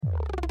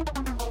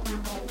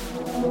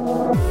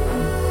Hello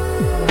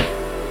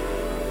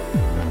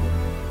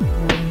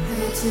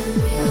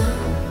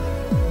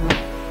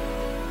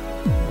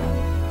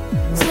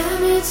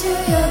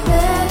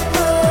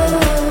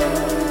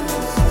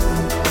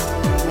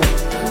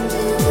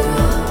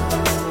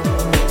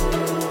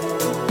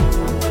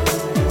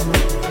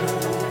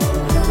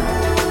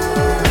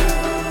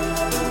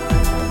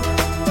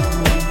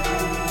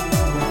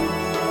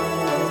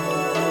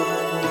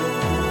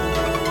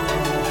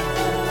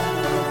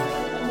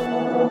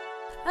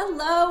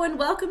and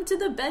welcome to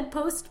the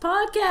Bedpost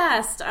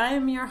Podcast. I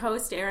am your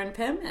host, Erin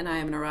Pym, and I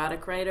am an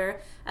erotic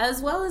writer,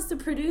 as well as the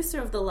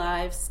producer of the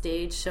live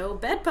stage show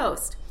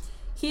Bedpost.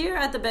 Here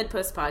at the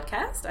Bedpost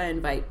Podcast, I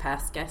invite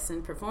past guests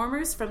and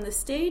performers from the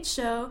stage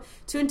show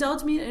to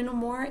indulge me in a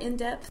more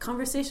in-depth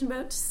conversation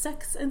about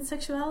sex and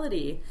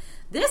sexuality.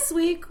 This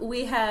week,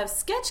 we have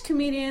sketch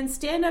comedian,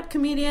 stand-up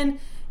comedian,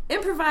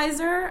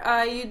 improviser.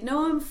 You'd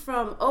know him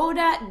from Oh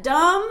Dat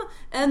Dumb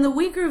and The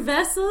Weaker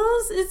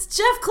Vessels. It's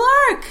Jeff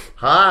Clark.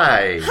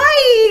 Hi.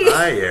 Hi.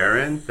 Hi,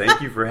 Erin.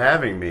 Thank you for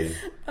having me.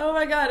 Oh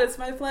my God, it's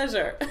my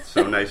pleasure.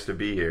 So nice to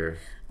be here.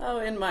 Oh,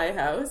 in my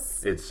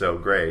house. It's so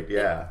great.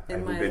 Yeah, I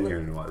haven't been here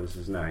in a while. This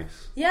is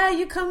nice. Yeah,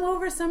 you come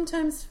over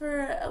sometimes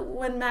for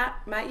when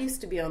Matt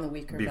used to be on The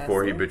Weaker Vessels.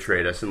 Before he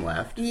betrayed us and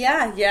left.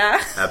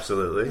 Yeah.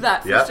 Absolutely.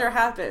 That for sure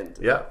happened.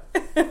 Yep.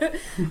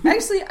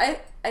 Actually, I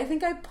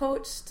think I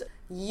poached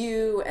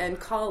you and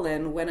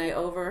Colin when I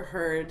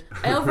overheard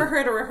a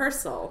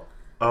rehearsal.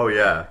 Oh,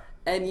 yeah.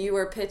 And you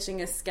were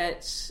pitching a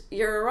sketch,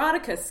 your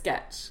erotica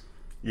sketch.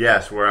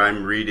 Yes, where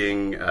I'm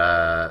reading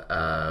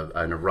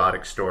an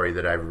erotic story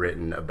that I've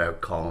written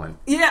about Colin.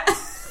 Yeah.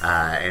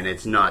 And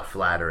it's not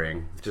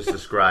flattering, just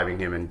describing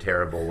him in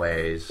terrible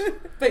ways.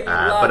 But you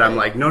love but I'm it.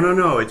 like,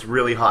 no, it's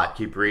really hot.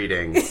 Keep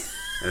reading.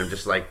 And I'm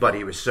just like, but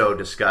he was so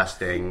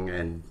disgusting,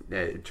 and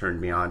it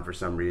turned me on for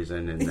some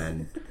reason, and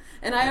then...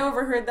 And I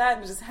overheard that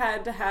and just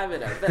had to have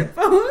it at that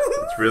phone.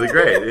 It's really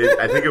great.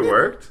 I think it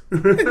worked.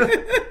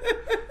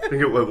 I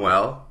think it went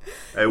well.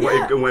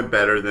 It went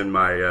better than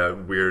my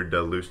weird,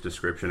 loose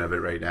description of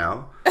it right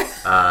now.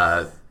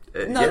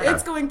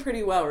 It's going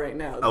pretty well right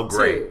now. Oh,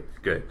 great. Too,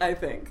 Good. I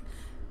think.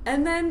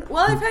 And then,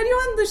 well, I've had you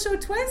on the show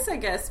twice, I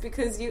guess,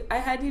 because I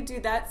had you do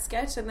that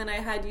sketch, and then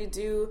I had you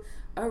do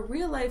a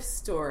real-life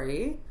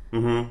story.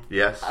 Mm-hmm.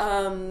 Yes.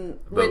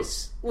 Which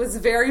was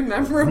very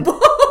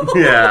memorable.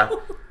 Yeah.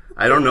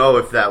 I don't know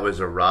if that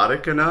was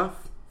erotic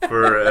enough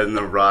for an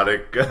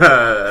erotic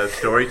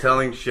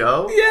storytelling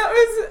show. Yeah,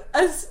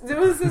 it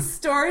was a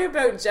story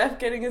about Jeff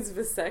getting his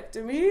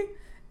vasectomy,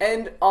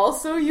 and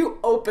also you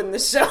open the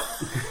show.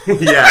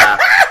 Yeah,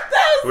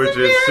 which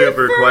is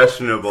super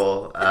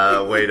questionable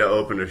way to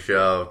open a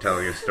show,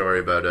 telling a story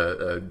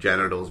about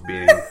genitals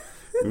being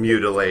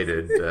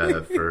mutilated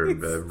for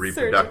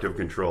reproductive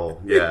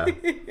control. Yeah.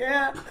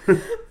 Yeah.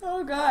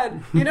 Oh,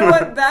 God. You know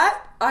what?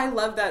 I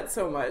love that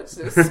so much.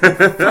 It was so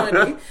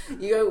funny.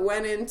 You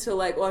went into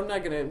I'm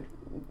not going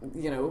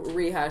to,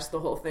 rehash the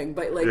whole thing,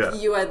 but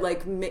you had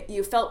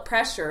you felt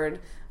pressured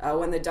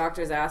when the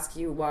doctors asked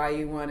you why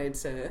you wanted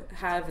to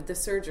have the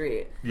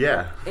surgery.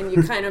 Yeah. And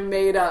you kind of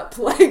made up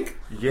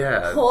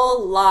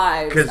whole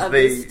lives of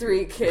these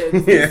three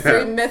kids, these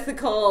three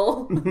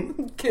mythical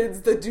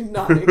kids that do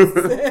not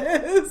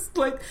exist,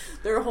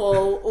 their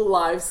whole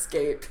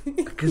livescape.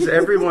 Because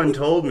everyone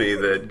told me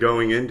that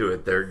going into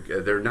it,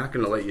 they're not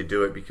going to let you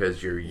do it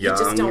because you're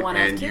young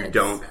you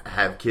don't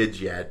have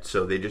kids yet,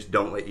 so they just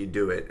don't let you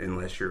do it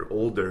unless you're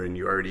older and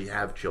you already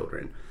have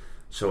children.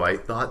 So I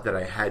thought that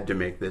I had to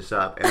make this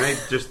up, and I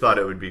just thought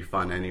it would be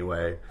fun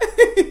anyway.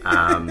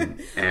 And,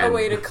 a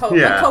way to cope,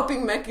 a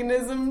coping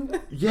mechanism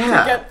to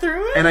get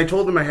through it. And I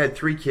told them I had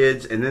 3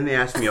 kids, and then they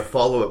asked me a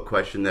follow-up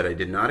question that I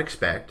did not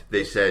expect.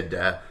 They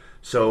said,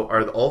 so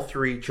are all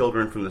 3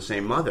 children from the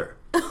same mother?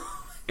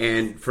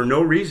 And for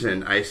no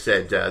reason, I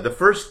said, the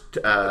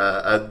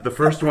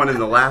first one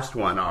and the last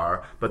one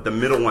are, but the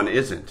middle one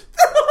isn't.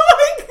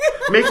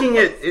 Making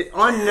it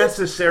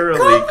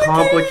unnecessarily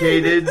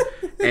complicated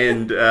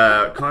and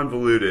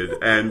convoluted,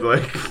 and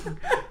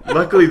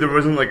luckily there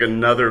wasn't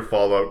another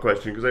follow-up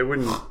question because I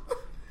wouldn't.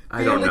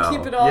 I don't know.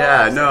 Keep it all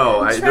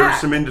there were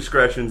some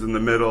indiscretions in the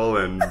middle,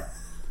 and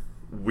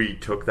we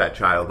took that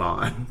child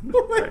on.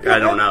 I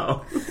don't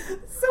know.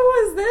 So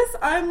was this?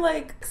 I'm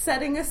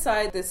setting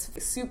aside this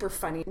super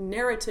funny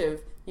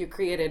narrative you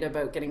created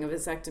about getting a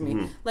vasectomy.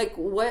 Mm-hmm.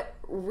 What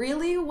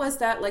really was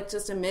that?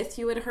 Just a myth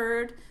you had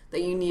heard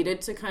that you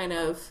needed to kind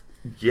of...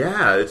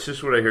 Yeah, it's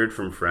just what I heard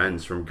from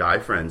friends, from guy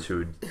friends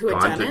who'd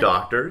gone to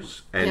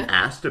doctors and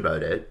asked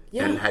about it,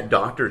 and had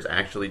doctors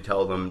actually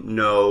tell them,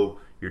 no,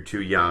 you're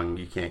too young,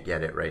 you can't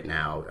get it right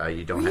now,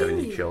 you don't have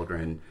any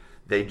children.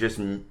 They just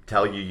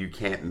tell you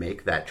can't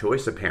make that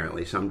choice,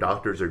 apparently. Some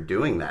doctors are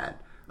doing that.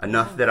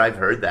 Enough that I've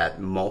heard that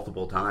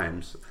multiple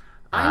times.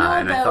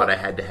 I thought I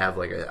had to have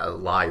a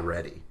lie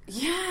ready.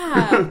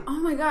 Yeah. Oh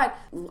my God.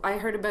 I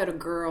heard about a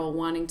girl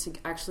wanting to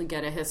actually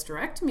get a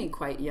hysterectomy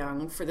quite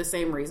young for the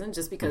same reason,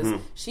 just because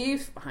she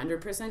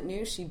 100%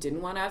 knew she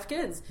didn't want to have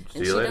kids.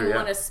 And she didn't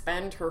want to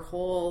spend her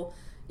whole,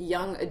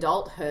 young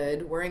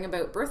adulthood worrying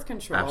about birth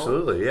control.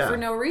 Absolutely, yeah. For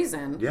no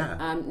reason.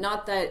 Yeah.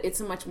 Not that it's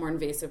a much more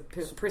invasive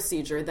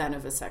procedure than a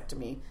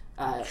vasectomy.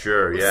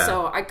 Sure, yeah.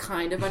 So I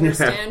kind of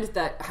understand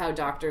that how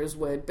doctors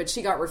would, but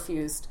she got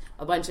refused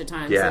a bunch of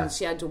times, and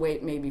she had to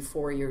wait maybe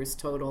 4 years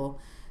total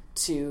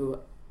to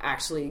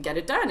actually get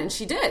it done, and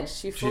she did.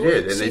 She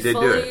did, and they did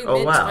do it.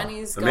 Oh, wow.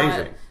 Mid-20s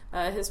Amazing.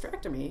 got a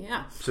hysterectomy,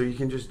 yeah. So you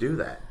can just do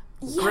that.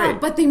 Yeah, Great.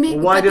 but they make...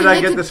 Why did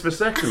I get this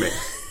vasectomy?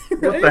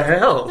 Right? What the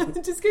hell?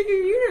 Just get your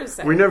uterus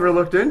out. We never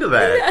looked into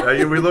that.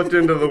 Yeah. We looked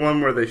into the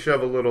one where they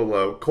shove a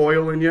little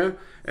coil in you,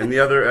 and the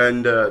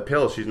other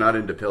pills. She's not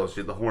into pills.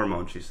 She's the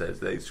hormone. She says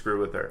they screw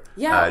with her.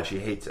 Yeah, she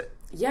hates it.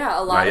 Yeah,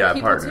 a lot of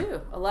people partner.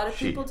 do. A lot of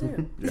people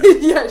do.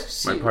 Yeah.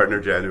 She. My partner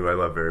Jen, who I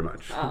love very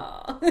much.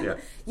 Yeah.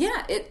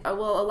 Yeah.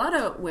 Well, a lot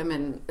of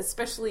women,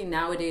 especially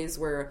nowadays,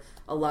 where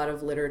a lot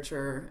of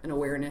literature and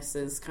awareness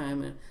is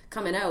coming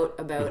out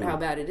about how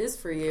bad it is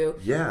for you,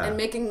 and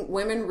making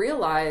women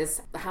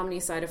realize how many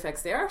side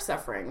effects they are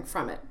suffering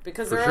from it,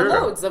 because there are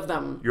loads of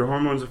them. Your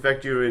hormones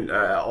affect you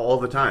all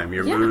the time.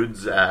 Your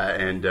moods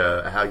and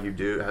how you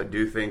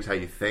do things, how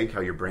you think,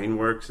 how your brain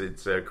works.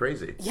 It's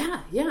crazy.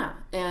 Yeah.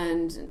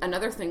 And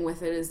another thing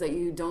with it is that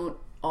you don't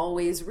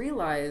always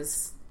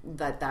realize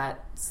that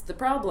that's the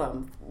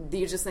problem.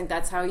 You just think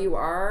that's how you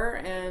are,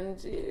 and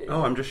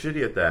I'm just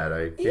shitty at that.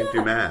 I can't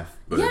do math.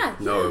 But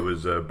it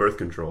was birth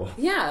control.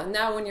 Yeah.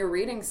 Now when you're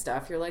reading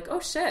stuff, you're like, oh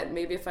shit,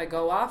 maybe if I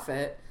go off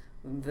it,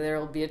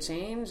 there'll be a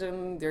change,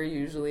 and there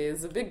usually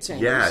is a big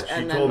change. Yeah, she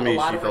and told me she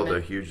felt women,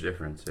 a huge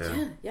difference.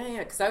 Yeah.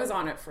 Because I was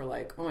on it for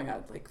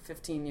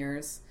 15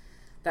 years.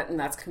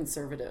 That's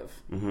conservative.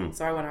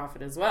 So I went off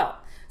it as well.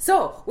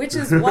 So, which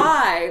is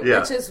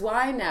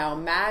why now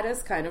Matt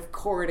is kind of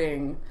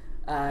courting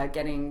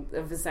getting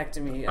a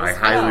vasectomy. I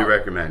highly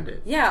recommend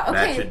it. Yeah, okay.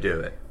 Matt should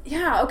do it.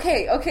 Yeah,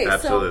 okay.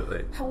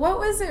 Absolutely. So, what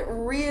was it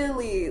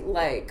really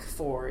like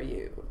for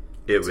you?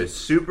 It was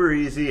super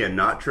easy and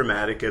not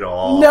traumatic at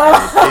all. No,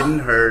 and it didn't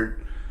hurt.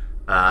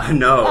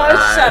 No.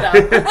 Shut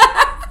up.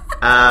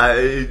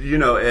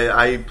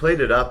 I played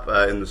it up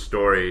in the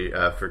story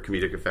for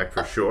comedic effect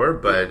for sure,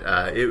 but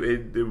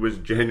it was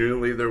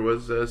genuinely, there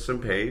was some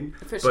pain.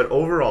 For sure. But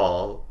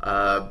overall,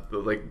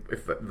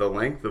 if the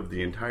length of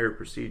the entire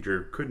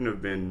procedure couldn't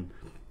have been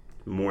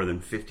more than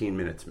 15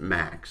 minutes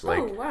max.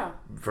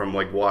 From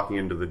walking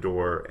into the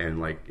door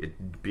and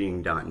it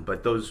being done.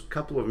 But those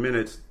couple of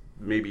minutes,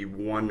 maybe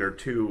 1 or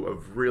 2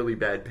 of really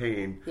bad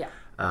pain,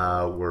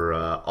 were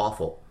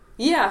awful.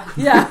 Yeah,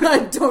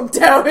 I don't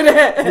doubt it.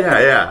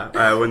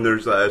 Yeah. When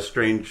there's a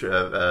strange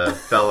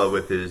fella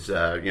with his,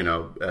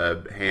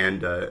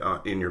 hand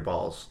in your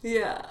balls.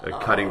 Yeah.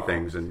 Cutting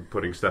things and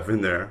putting stuff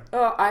in there.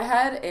 Oh, I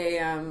had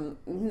a,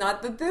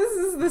 not that this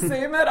is the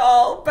same at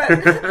all, but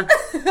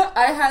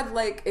I had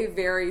a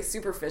very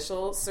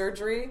superficial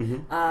surgery,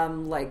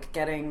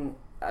 getting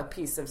a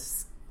piece of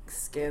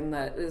skin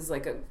that is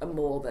a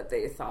mole that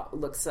they thought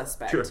looked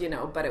suspect,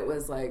 but it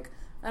was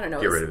I don't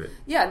know. Get rid of it.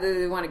 Yeah,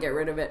 they want to get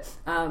rid of it.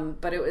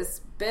 But it was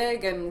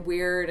big and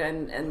weird,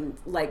 and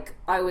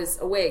I was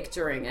awake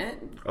during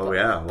it. Oh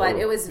yeah. But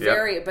it was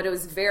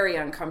very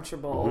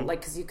uncomfortable.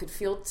 Because you could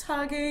feel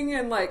tugging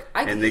and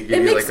and they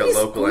give you a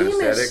local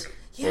anesthetic.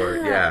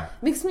 Yeah.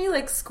 Makes me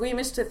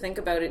squeamish to think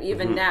about it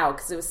even now,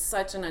 because it was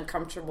such an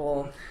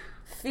uncomfortable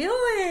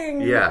feeling.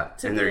 Yeah,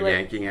 and they're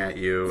yanking at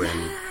you,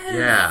 and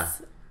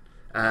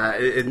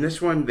in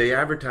this one, they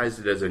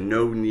advertised it as a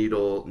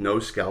no-needle,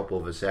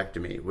 no-scalpel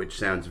vasectomy, which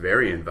sounds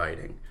very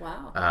inviting.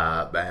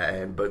 Wow.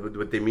 But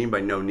what they mean by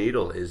no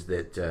needle is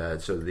that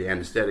so the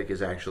anesthetic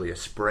is actually a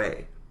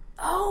spray.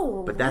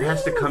 Oh, but that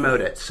has to come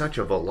out at such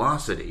a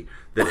velocity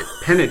that it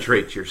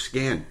penetrates your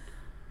skin.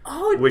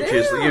 Oh, which damn.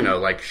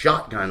 is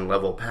shotgun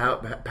level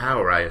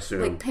power, I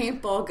assume.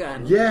 Paintball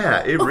gun.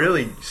 Yeah, it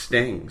really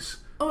stings.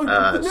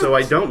 So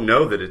I don't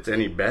know that it's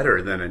any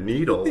better than a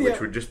needle, which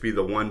would just be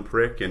the one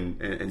prick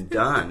and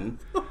done.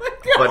 Oh my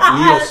God. But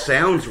needle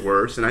sounds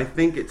worse, and I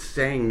think it's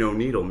saying no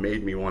needle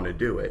made me want to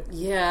do it.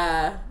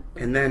 Yeah.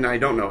 And then I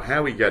don't know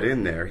how he got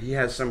in there. He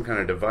has some kind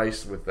of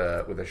device with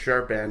a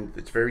sharp end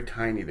that's very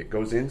tiny that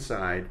goes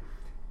inside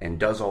and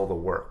does all the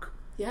work.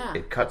 Yeah.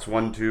 It cuts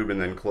one tube and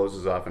then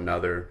closes off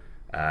another.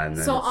 And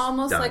then so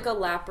almost done. like a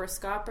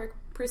laparoscopic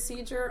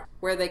procedure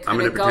where they I'm kind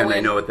going of to go pretend in.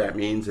 I know what that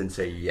means and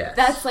say yes.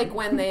 That's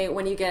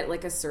when you get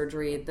a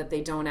surgery that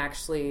they don't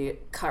actually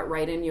cut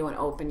right in you and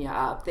open you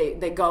up.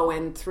 They go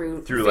in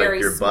through very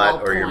your small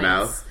butt or your points.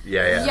 mouth.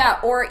 Yeah. Yeah,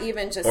 or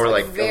even just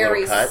or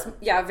very a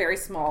cut. Very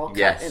small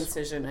cut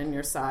incision in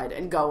your side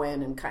and go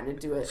in and kind of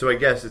do it. So I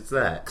guess it's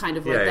that. Kind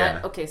of like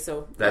that. Okay,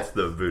 so that's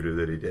the voodoo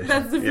that he did.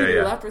 That's the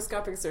voodoo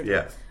laparoscopic surgery.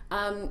 Yeah.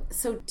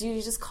 So do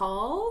you just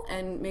call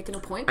and make an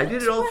appointment? I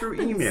did it all through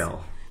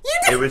email. You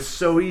did? It was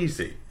so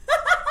easy.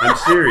 I'm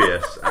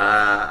serious.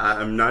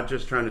 I'm not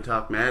just trying to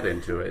talk Matt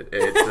into it.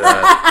 It's,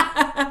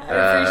 I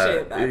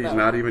appreciate that. He's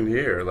not even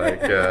here.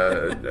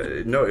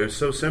 No, it was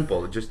so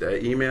simple. Just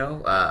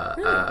email.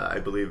 Really? I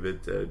believe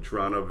it's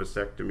Toronto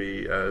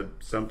vasectomy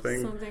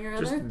something. Something or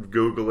just other.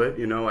 Google it.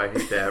 I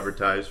hate to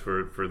advertise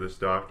for this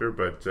doctor,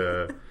 but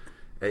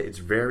It's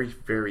very,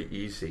 very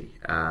easy.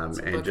 And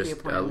book the just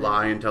appointment.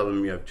 lie and tell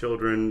them you have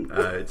children.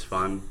 It's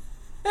fun.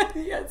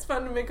 Yeah, it's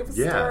fun to make up a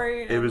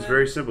story. It was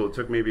very simple. It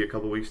took maybe a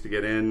couple weeks to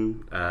get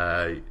in.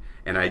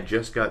 And I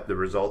just got the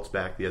results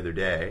back the other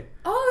day.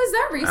 Oh, is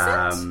that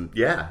recent?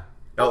 Yeah.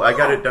 Oh, I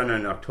got it done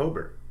in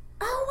October.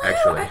 Oh, wow.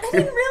 Actually. I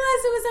didn't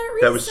realize it was that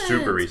recent. That was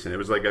super recent. It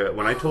was like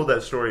when I told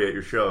that story at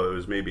your show, it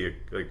was maybe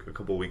a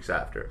couple weeks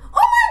after.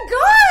 Oh my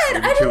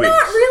god! Maybe I 2 did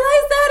not weeks.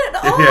 realize that at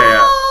all.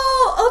 Yeah.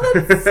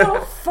 Oh, that's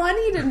so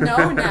funny to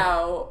know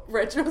now,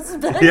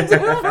 retrospectively.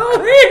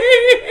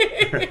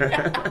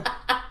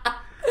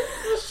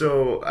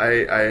 So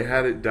I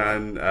had it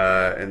done,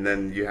 and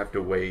then you have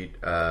to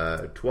wait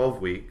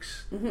 12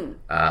 weeks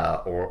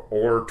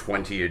or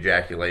 20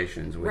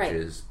 ejaculations, which Right.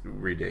 is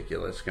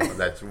ridiculous.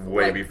 That's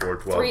way Like before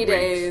 12 3 weeks.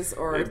 days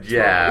or 12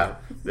 yeah.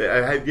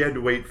 You had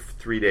to wait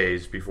 3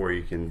 days before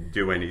you can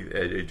do any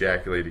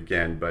ejaculate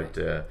again. But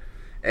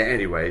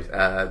anyways,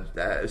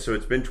 so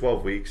it's been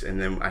 12 weeks,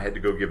 and then I had to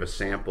go give a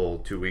sample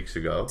 2 weeks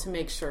ago to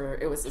make sure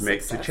it was a to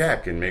success.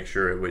 check and make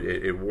sure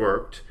it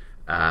worked.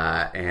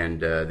 And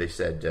they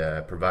said,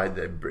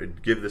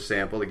 give the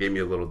sample. They gave me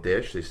a little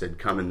dish. They said,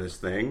 come in this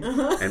thing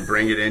and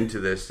bring it into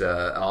this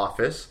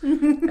office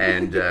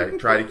and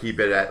try to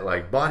keep it at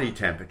like body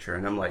temperature.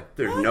 And I'm like,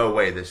 there's no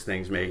way this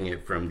thing's making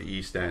it from the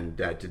East End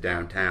to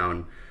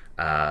downtown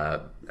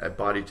at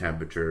body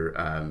temperature.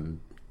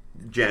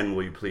 Jen,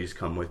 will you please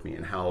come with me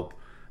and help?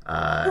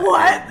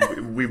 What?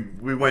 And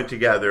we went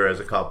together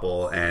as a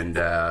couple and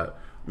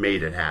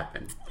made it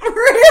happen.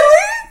 Really?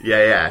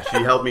 Yeah. She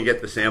helped me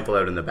get the sample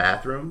out in the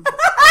bathroom.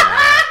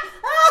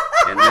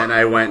 And then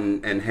I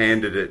went and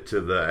handed it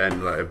to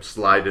and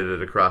slided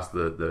it across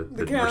the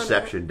counter.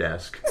 reception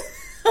desk.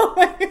 Oh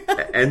my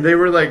god. And they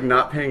were like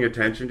not paying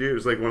attention to you. It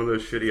was like one of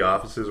those shitty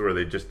offices where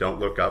they just don't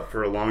look up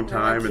for a long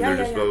time. like, And they're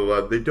just blah, blah,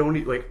 blah. They don't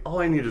eat, like,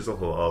 all I need is a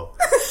hello.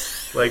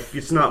 Like,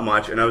 it's not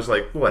much. And I was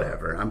like,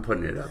 whatever, I'm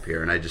putting it up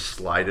here. And I just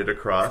slide it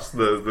across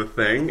the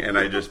thing. And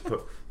I just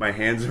put my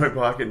hands in my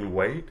pocket and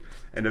wait.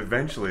 And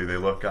eventually they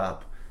look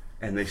up.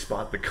 And they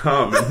spot the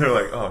cum, and they're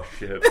like, oh,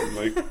 shit. I'm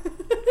like,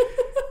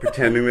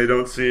 pretending they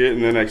don't see it,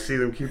 and then I see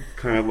them keep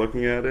kind of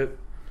looking at it.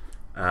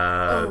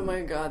 Oh my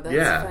god,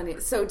 that's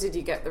funny. So did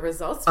you get the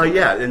results?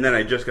 Yeah, and then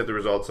I just got the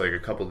results like a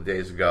couple of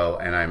days ago,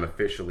 and I'm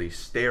officially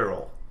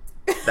sterile.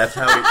 That's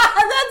how he,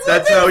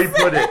 that's how he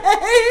put it.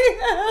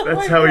 Oh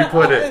That's how he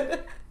put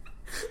it.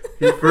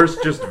 He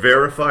first just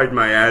verified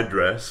my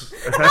address.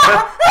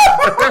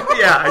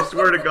 Yeah, I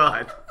swear to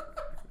God.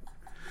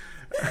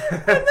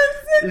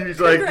 He's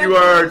like, you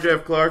are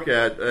Jeff Clark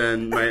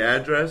and my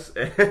address,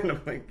 and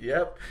I'm like,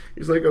 yep.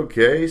 He's like,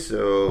 okay,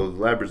 so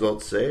lab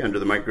results say under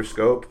the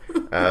microscope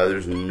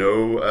there's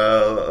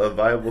no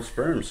viable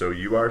sperm, so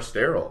you are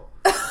sterile.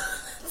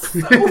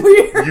 So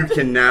weird. You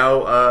can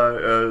now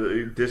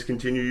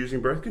discontinue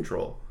using birth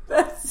control.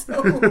 That's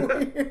so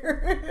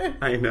weird.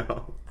 I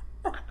know.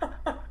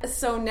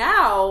 So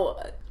now,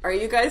 are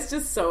you guys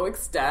just so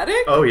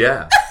ecstatic? Oh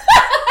yeah.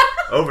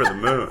 Over the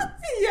moon.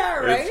 Yeah,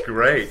 right? It's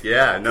great.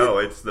 Yeah, no,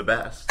 it's the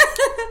best.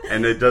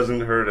 And it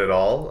doesn't hurt at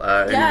all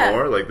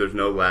anymore. Like, there's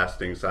no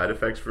lasting side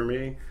effects for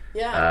me.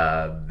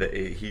 Yeah.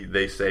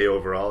 They say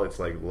overall it's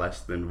like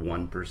less than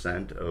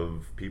 1%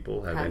 of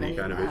people have any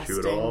kind of issue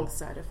at all.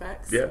 Side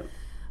effects? Yeah.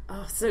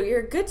 Oh, so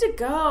you're good to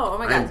go. Oh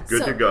my god. I'm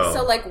good to go.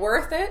 So like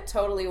worth it?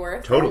 Totally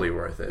worth it? Totally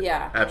worth it.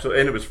 Yeah. Absolutely.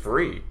 And it was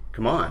free.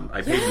 Come on.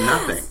 I paid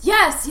nothing.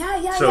 Yes, yeah.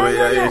 So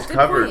yeah. it's Good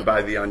covered point.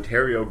 by the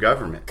Ontario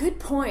government. Good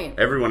point.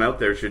 Everyone out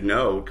there should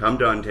know, come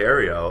to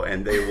Ontario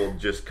and they will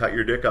just cut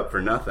your dick up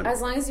for nothing.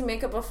 As long as you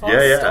make up a false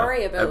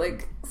story about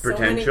like so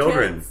pretend many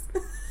children. kids.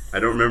 I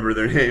don't remember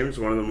their names.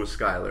 One of them was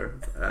Skylar.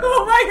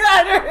 Oh my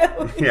god,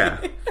 really?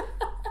 Yeah.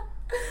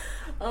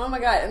 Oh my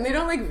god, and they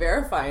don't like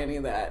verify any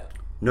of that.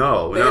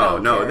 No.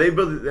 care.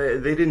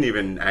 They didn't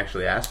even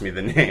actually ask me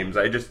the names.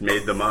 I just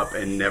made them up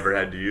and never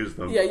had to use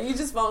them. Yeah, you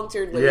just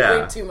volunteered like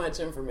way too much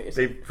information.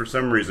 They, for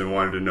some reason,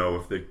 wanted to know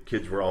if the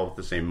kids were all with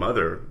the same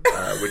mother,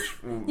 which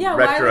Yeah,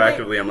 why would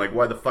retroactively, I'm like,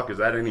 why the fuck is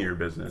that any of your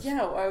business?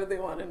 Yeah, why would they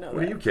want to know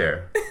What that? do you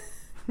care?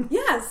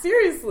 Yeah,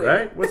 seriously.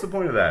 Right? What's the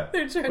point of that?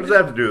 They're What trying does to-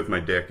 that have to do with my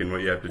dick and what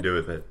you have to do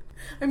with it?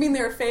 I mean,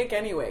 they're fake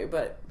anyway,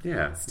 but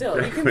Yeah. still,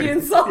 you can exactly. be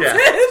insulted.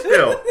 Yeah,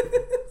 still.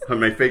 On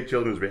my fake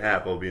children's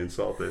behalf, I'll be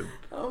insulted.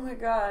 Oh my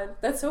god,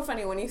 that's so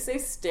funny. When you say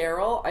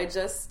sterile, I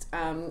just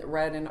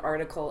read an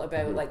article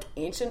about like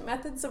ancient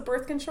methods of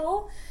birth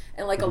control,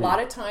 and like a lot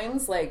of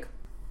times, like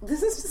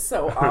this is just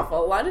so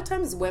awful. A lot of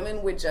times,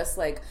 women would just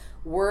like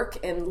work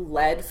in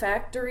lead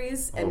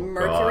factories and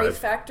mercury God.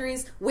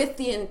 factories with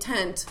the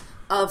intent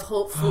of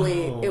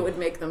hopefully it would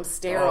make them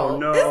sterile. Oh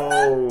no.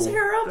 Isn't that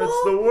terrible?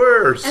 That's the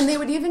worst. And they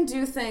would even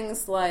do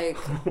things like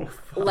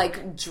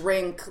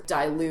drink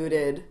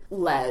diluted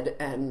lead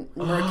and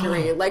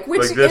mercury,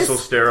 which like, this will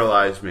is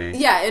sterilize me.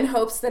 yeah, in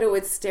hopes that it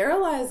would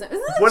sterilize them.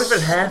 Isn't that What if it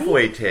shitty?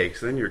 halfway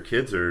takes? Then your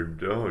kids are,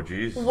 oh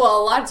jeez.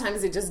 Well, a lot of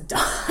times they just die.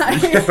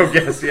 I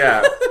guess,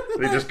 yeah.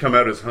 They just come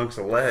out as hunks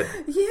of lead.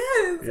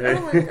 Yes. Yeah.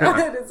 Oh my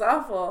god, it's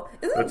awful.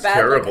 Isn't That's it bad?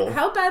 terrible. Like,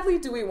 how badly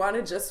do we want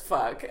to just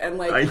fuck and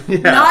Yeah.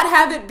 not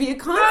have it be a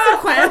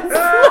consequence?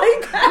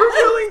 We're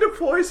willing to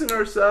poison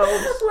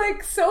ourselves.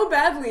 Like so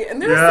badly.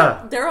 And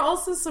there are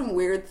also some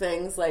weird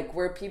things like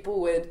where people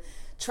would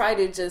try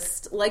to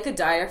just, like a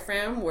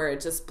diaphragm where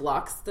it just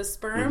blocks the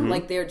sperm,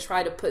 like they would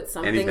try to put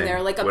something Anything.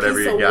 there, like a Whatever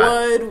piece you of got.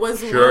 wood was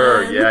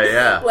Sure, one.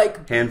 yeah.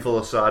 Like, handful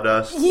of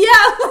sawdust. yeah.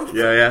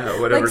 Yeah,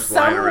 Like whatever's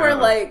flying some were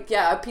around. like,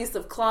 a piece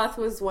of cloth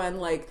was one,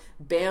 like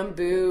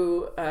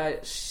bamboo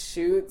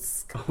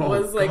shoots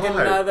was like God.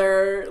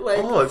 another, like...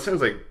 Oh, it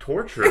sounds like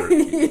torture.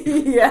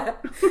 Yeah.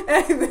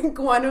 I think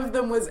one of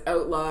them was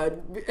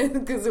outlawed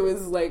because it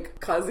was like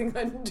causing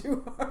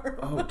undue harm.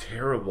 Oh,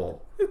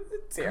 terrible.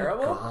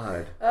 Terrible.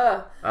 God.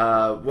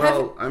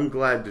 Well, I'm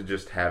glad to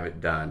just have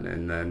it done,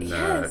 and then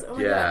Yes, oh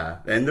my God.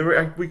 and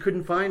we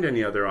couldn't find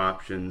any other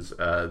options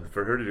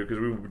for her to do because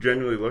we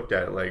generally looked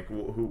at it like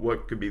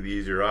what could be the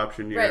easier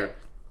option here, Right.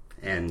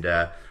 and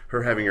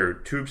her having her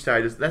tubes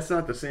tied that's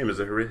not the same as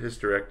a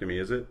hysterectomy,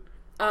 is it?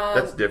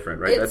 That's different,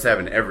 right? That's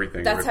having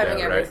everything. That's ripped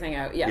having out, everything right?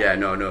 out. Yeah. Yeah,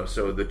 no.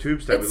 So the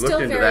tubes tied, we It's looked still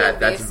into very that.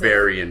 That's invasive.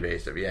 very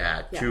invasive.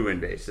 Yeah, Yeah. too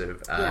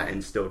invasive, Yeah.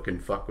 and still can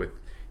fuck with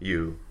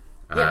you.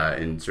 Yeah.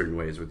 In certain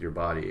ways with your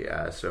body,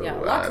 so Yeah,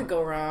 a lot could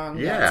go wrong.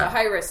 yeah.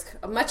 It's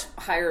a much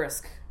higher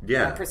risk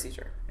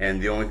procedure.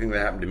 And the only thing that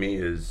happened to me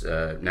is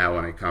now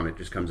when I come, it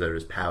just comes out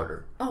as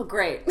powder. Oh,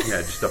 great. Yeah,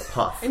 just a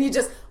puff. And you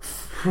just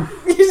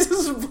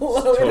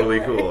blow Totally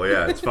it away. cool.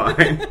 Yeah, it's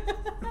fine.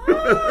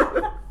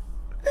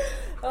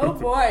 Oh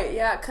boy,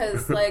 yeah,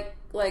 because like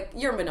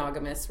you're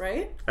monogamous,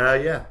 right?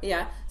 Yeah.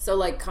 Yeah. So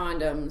like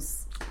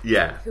condoms.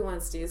 Yeah. Who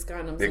wants to use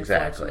condoms?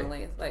 Exactly.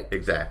 Unfortunately, like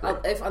Exactly.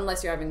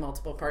 unless you're having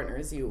multiple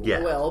partners, you Yeah.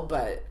 will.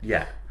 But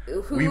Yeah.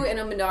 who in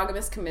a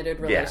monogamous committed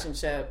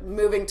relationship,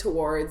 moving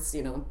towards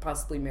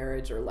possibly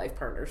marriage or life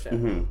partnership,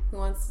 who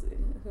wants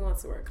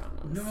to wear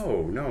condoms?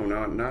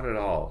 No, not at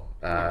all.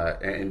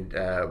 And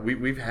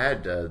we've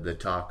had the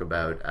talk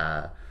about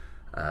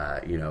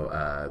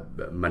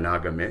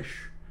monogamish.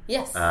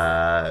 Yes.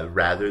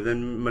 Rather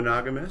than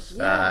monogamous.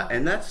 Yeah.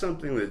 And that's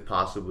something that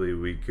possibly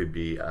we could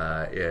be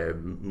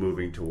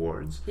moving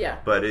towards. Yeah.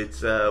 But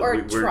it's...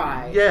 Or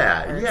try.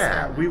 Yeah, Or yeah.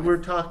 experiment We with. were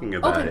talking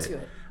about Open it. to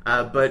it.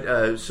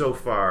 But so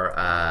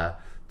far,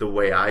 the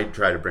way I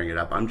try to bring it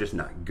up, I'm just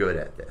not good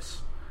at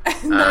this.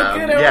 Not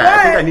good at yeah,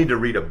 I think what? I need to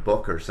read a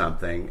book or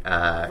something.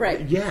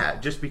 Right. Yeah,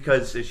 just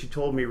because she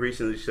told me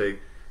recently, she's like,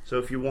 so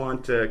if you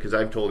want to, because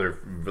I've told her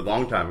a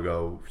long time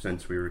ago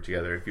since we were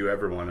together, if you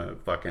ever want to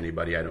fuck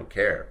anybody, I don't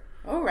care.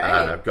 Oh,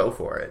 right. Go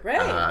for it. Right.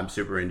 I'm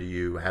super into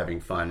you having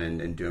fun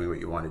and doing what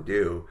you want to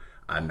do.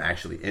 I'm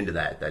actually into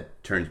that.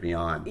 That turns me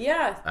on.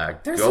 Yeah,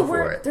 Go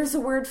for it. There's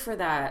a word for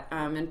that.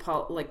 And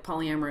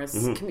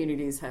polyamorous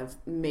communities have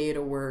made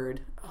a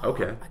word. Oh,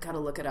 Okay. I gotta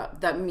look it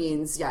up. That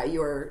means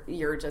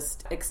you're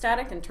just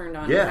ecstatic and turned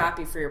on Yeah. and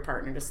happy for your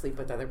partner to sleep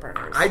with other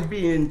partners. I'd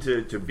be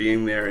into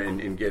being there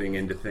and getting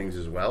into things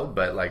as well.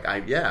 But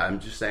I'm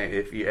just saying,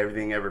 if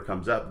everything ever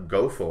comes up,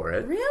 go for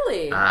it.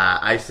 Really?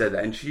 I said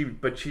that, and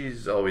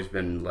she's always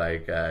been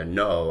like,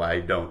 no, I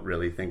don't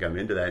really think I'm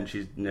into that, and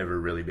she's never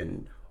really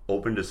been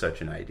open to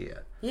such an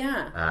idea.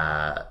 Yeah.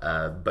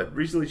 But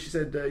recently she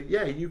said,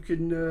 yeah, you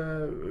can,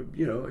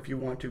 if you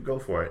want to, go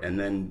for it. And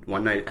then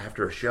one night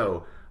after a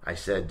show, I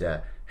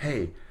said,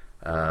 hey,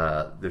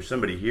 there's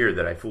somebody here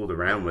that I fooled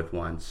around with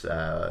once.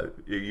 Are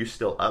you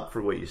still up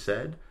for what you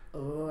said?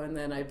 Oh, and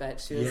then I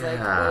bet she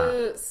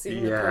was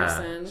seeing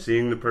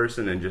the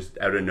person and just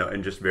out of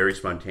and just very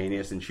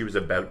spontaneous, and she was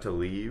about to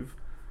leave.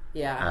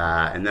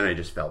 Yeah. And then I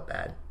just felt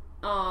bad.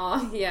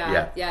 Oh,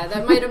 yeah.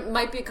 That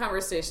might be a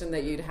conversation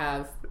that you'd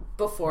have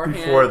beforehand.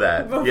 Before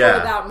that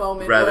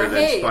moment, rather where,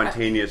 than hey,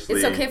 spontaneously.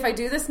 It's okay if I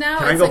do this now.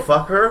 Can I go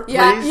fuck her?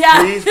 Yeah, Please, yeah.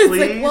 please, It's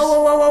please. like,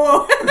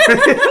 whoa.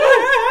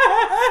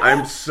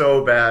 I'm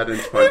so bad and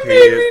Maybe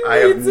spontaneous. I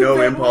have needs a no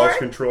bit impulse more.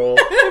 control.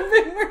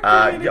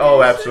 Communication.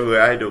 Absolutely.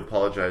 I had to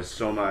apologize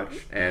so much,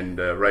 and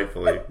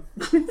rightfully.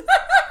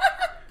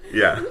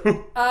 Yeah.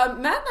 Matt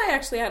and I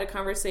actually had a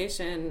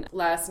conversation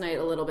last night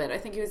a little bit. I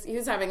think he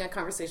was having a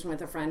conversation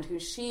with a friend who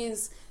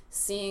she's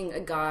seeing a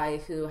guy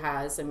who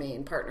has a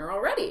main partner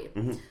already.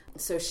 Mm-hmm.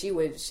 So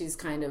she's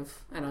kind of,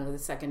 I don't know, the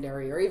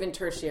secondary or even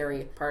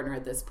tertiary partner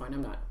at this point.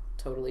 I'm not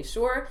totally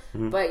sure.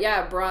 Mm-hmm. But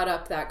yeah, brought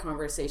up that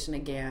conversation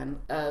again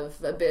of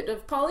a bit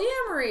of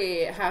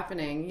polyamory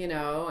happening,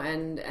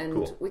 and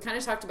cool. We kind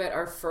of talked about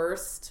our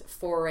first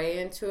foray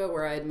into it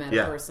where I'd met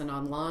a person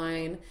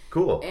online.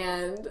 Cool.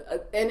 And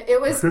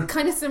it was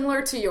kind of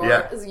similar to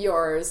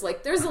yours.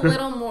 Like there's a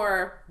little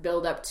more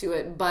build up to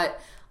it, but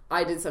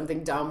I did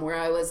something dumb where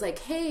I was like,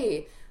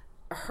 hey,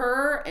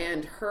 her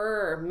and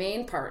her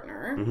main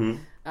partner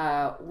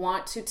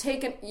want to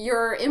take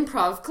your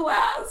improv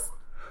class.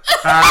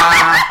 And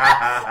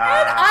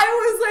I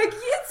was like,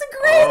 it's a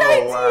great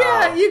idea.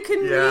 Wow. You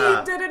can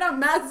meet.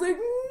 Matt's like,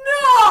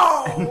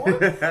 no.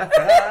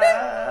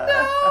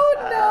 No.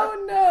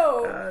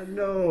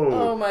 No.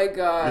 Oh my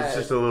god. It's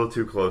just a little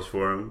too close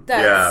for him.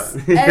 That's,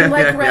 yeah. And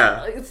like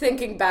yeah.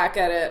 thinking back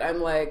at it,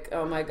 I'm like,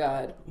 oh my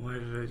god. Why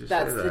did I just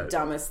That's say that? the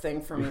dumbest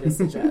thing for me to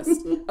suggest.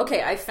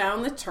 Okay, I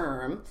found the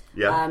term.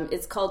 Yeah.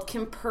 It's called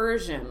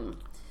compersion.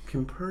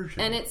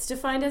 Compersion. And it's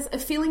defined as a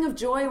feeling of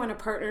joy when a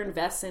partner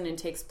invests in and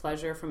takes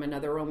pleasure from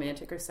another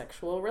romantic or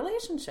sexual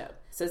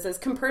relationship. So it says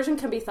compersion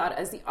can be thought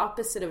as the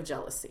opposite of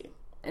jealousy,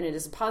 and it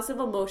is a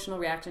positive emotional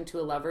reaction to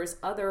a lover's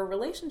other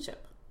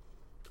relationship.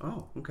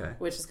 Oh, okay.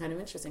 Which is kind of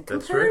interesting.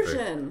 That's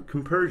Compersion.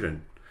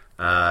 Compersion.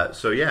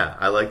 So yeah,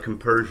 I like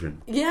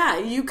compersion. Yeah,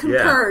 you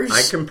comperge. Yeah,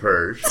 I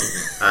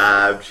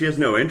comperge. She has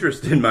no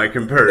interest in my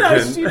compersion. No,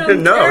 she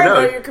doesn't care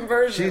about your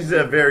conversion. She's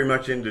very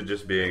much into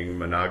just being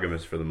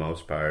monogamous for the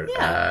most part.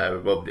 Yeah.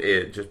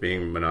 Just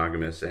being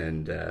monogamous,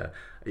 and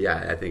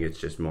yeah, I think it's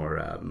just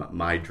more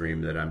my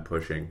dream that I'm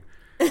pushing.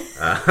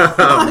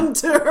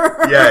 Onto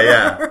her.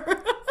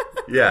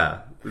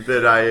 Yeah.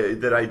 That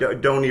I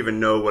don't even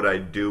know what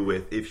I'd do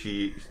with if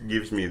she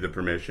gives me the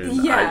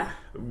permission. Yeah.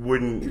 I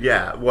wouldn't.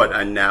 Yeah. What?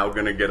 I'm now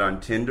gonna get on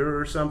Tinder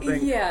or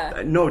something?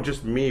 Yeah. No,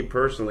 just me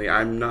personally.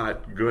 I'm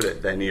not good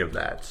at any of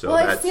that. So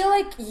well, I feel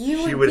like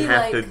she would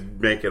have to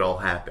make it all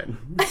happen.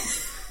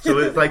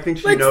 So I think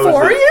she like knows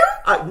for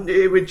that,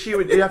 you. She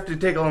would have to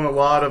take on a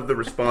lot of the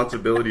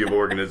responsibility of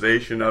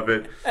organization of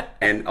it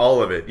and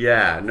all of it.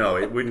 Yeah. No,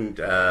 it wouldn't.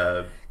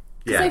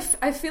 Yeah.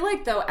 I feel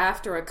like, though,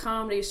 after a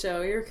comedy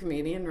show, you're a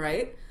comedian,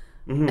 right?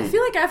 Mm-hmm. I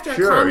feel like after a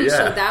comedy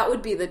show, that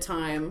would be the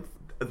time.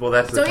 Well,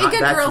 that's the time.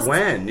 That's girls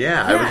when,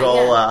 I was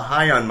all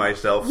high on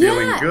myself,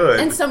 feeling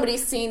good. And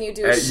somebody's seen you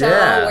do a show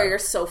where you're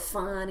so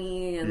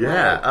funny. And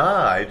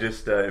I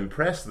just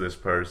impressed this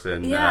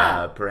person.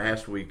 Yeah.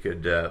 Perhaps we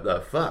could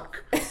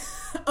fuck.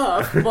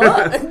 Fuck.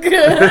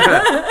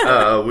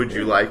 Would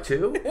you like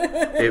to?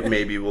 It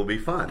maybe will be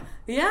fun.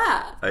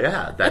 Yeah.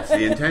 Yeah, that's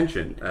the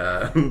intention.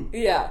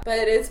 Yeah,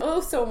 but it's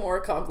so more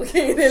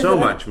complicated. So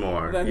much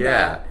more. Yeah,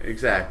 that.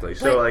 Exactly.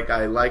 So,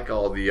 I like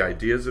all the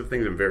ideas of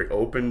things. I'm very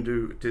open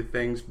to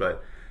things,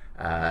 but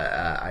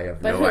I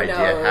have no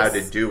idea how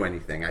to do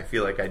anything. I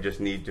feel like I just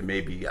need to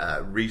maybe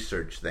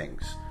research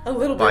things. A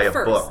little buy bit a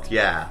first. book,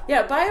 yeah.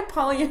 Yeah, buy a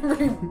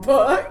polyamory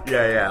book.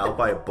 Yeah, I'll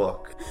buy a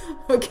book.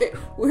 Okay,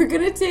 we're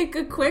going to take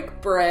a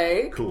quick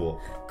break.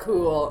 Cool.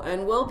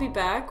 And we'll be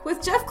back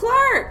with Jeff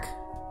Clark.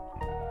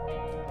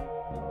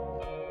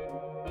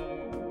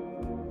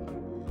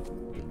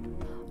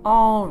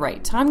 All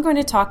right, I'm going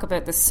to talk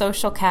about the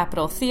Social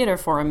Capital Theatre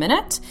for a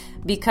minute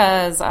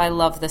because I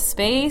love the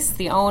space,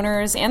 the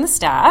owners, and the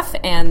staff,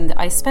 and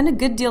I spend a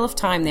good deal of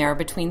time there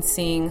between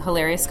seeing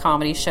hilarious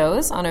comedy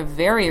shows on a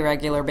very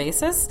regular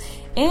basis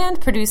and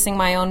producing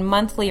my own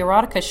monthly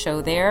erotica show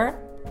there,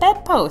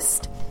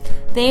 Bedpost.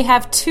 They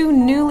have 2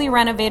 newly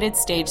renovated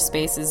stage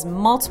spaces,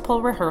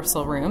 multiple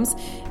rehearsal rooms,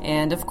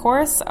 and of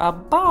course, a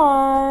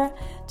bar.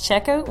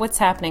 Check out what's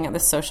happening at the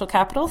Social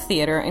Capital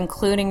Theatre,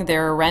 including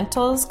their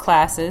rentals,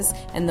 classes,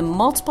 and the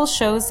multiple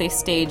shows they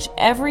stage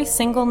every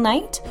single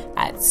night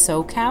at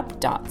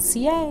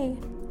socap.ca.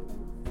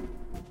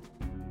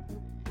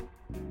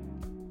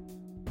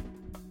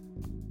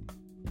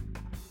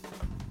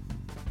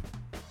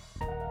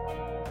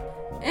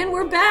 And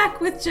we're back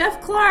with Jeff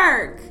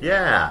Clark.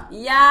 Yeah.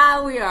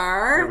 Yeah, we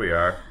are. Here we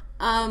are.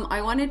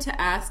 I wanted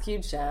to ask you,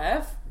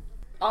 Jeff.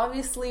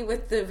 Obviously,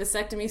 with the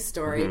vasectomy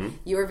story,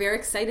 you were very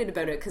excited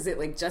about it because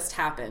it just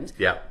happened.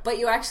 Yeah. But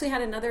you actually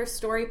had another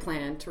story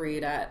planned to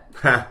read at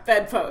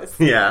Bedpost.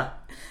 Yeah.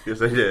 Yes,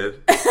 I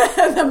did.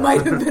 That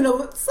might have been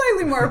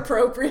slightly more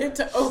appropriate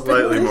to open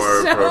Slightly the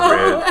more show.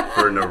 appropriate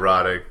for an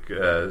erotic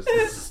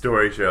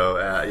story show.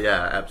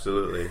 Yeah,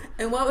 absolutely.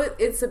 And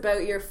it's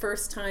about your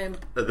first time.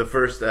 The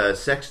first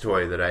sex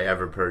toy that I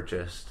ever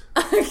purchased.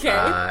 Okay.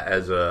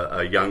 As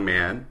a young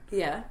man.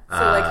 Yeah. So,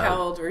 how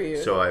old were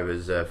you? So I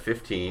was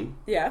 15.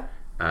 Yeah.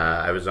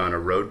 I was on a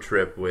road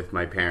trip with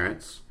my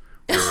parents.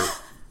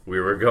 We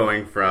were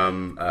going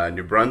from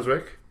New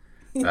Brunswick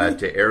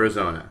to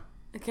Arizona,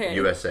 okay.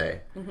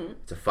 USA. Mm-hmm.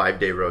 It's a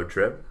 5-day road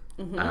trip,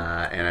 and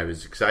I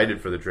was excited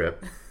for the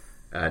trip.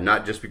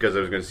 Not just because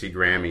I was going to see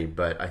Grammy,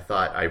 but I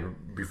thought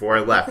before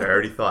I left, I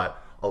already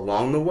thought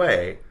along the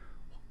way,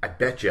 I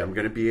bet you I'm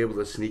going to be able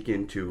to sneak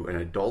into an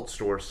adult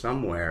store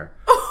somewhere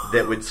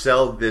that would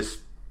sell this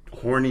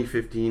horny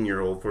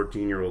 15-year-old,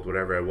 14-year-old,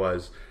 whatever I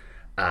was,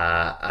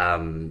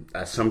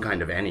 some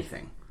kind of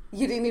anything.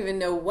 You didn't even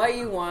know what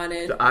you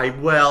wanted. I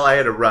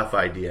had a rough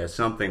idea,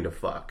 something to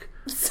fuck.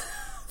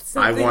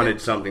 I wanted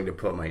something to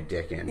put my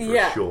dick in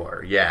for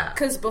sure. Yeah.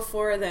 Because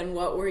before then,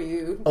 what were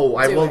you?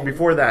 doing?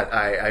 Before that,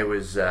 I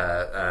was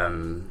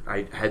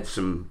I had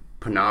some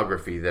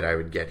pornography that I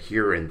would get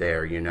here and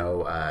there,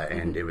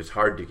 and it was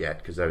hard to get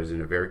because I was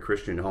in a very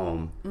Christian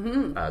home.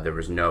 Mm-hmm. There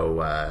was no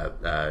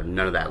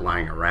none of that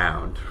lying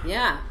around.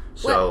 Yeah.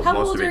 So how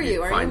most old of it are you?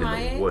 you'd Are find you in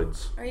my the age?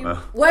 woods. Are you?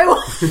 Wait.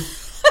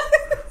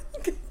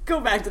 Go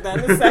back to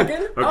that in a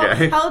second.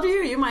 Okay. How old are you?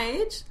 Are you my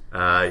age?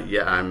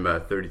 Yeah, I'm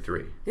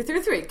 33. You're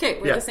 33. Okay,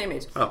 we're the same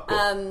age. Oh,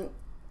 cool.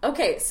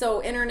 Okay,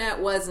 so internet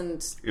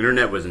wasn't...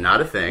 Internet was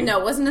not a thing. No,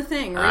 it wasn't a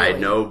thing, really. I had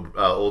no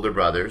older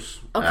brothers.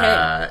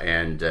 Okay.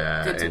 And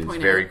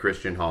very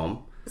Christian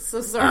home.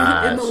 So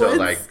sorry, in the so woods?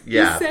 Like,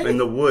 yeah, in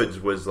the woods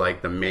was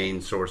like the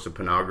main source of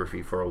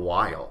pornography for a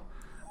while.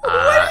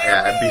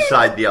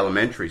 Beside the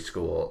elementary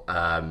school,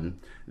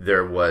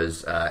 there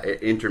was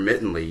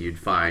intermittently you'd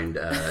find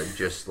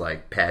just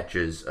like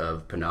patches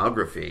of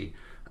pornography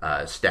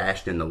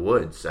stashed in the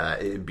woods.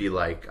 It'd be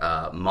like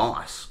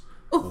moss.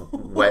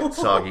 Wet,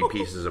 soggy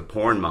pieces of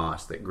porn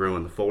moss that grew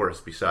in the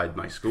forest beside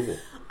my school.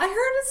 I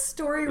heard a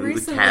story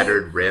recently.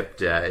 Tattered,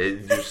 ripped.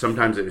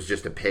 Sometimes it was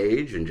just a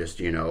page and just,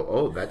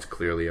 oh, that's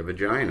clearly a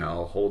vagina.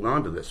 I'll hold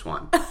on to this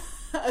one.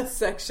 A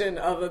section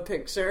of a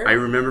picture. I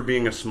remember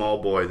being a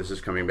small boy, this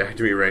is coming back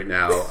to me right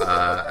now,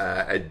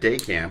 at day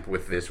camp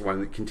with this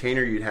one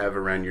container you'd have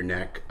around your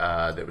neck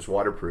that was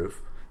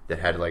waterproof, that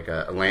had like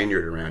a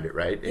lanyard around it,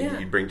 right? And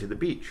you'd bring to the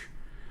beach.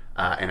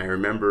 And I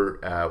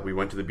remember we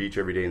went to the beach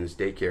every day in this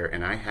daycare,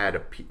 and I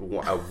had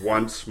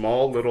one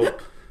small little,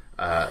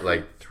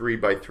 like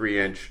 3x3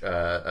 inch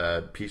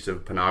piece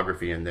of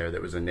pornography in there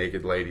that was a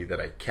naked lady that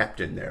I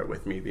kept in there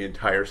with me the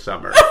entire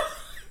summer.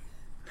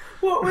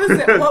 What was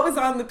it? What was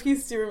on the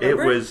piece? Do you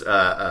remember? It was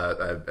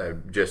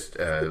just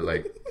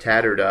like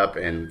tattered up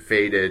and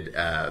faded,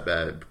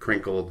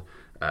 crinkled.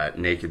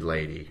 Naked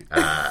lady,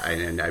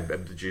 and I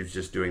was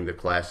just doing the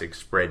classic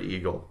spread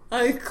eagle.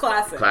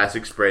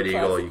 Classic spread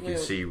eagle. You could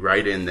see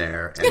right in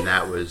there, and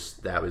that was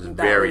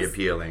very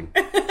appealing.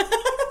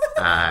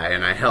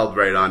 And I held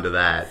right onto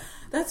that.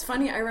 That's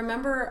funny. I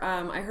remember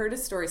I heard a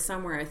story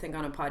somewhere, I think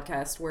on a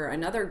podcast, where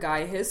another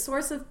guy, his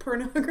source of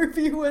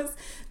pornography was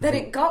that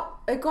it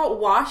got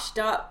washed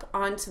up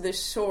onto the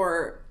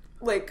shore.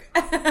 Like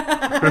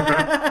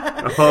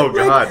oh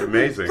god,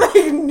 amazing!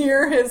 Like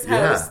near his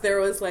house, there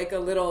was like a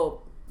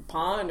little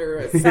pond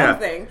or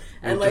something,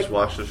 and like just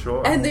wash the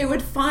shore. And they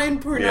would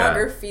find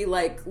pornography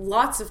like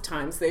lots of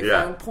times. They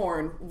found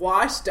porn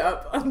washed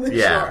up on the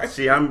shore.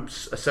 See, I'm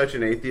such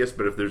an atheist,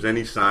 but if there's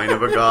any sign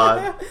of a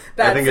god,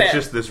 I think it's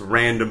just this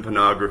random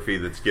pornography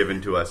that's given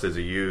to us as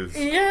a youth,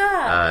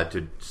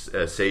 to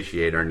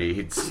satiate our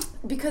needs.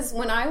 Because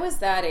when I was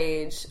that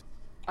age,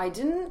 I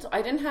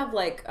didn't have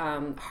like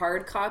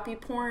hard copy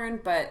porn,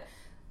 but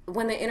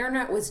when the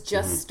internet was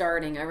just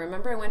starting, I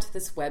remember I went to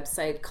this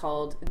website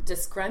called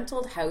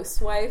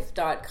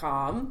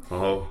disgruntledhousewife.com.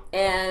 Oh.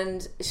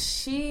 And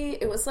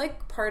it was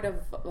like part of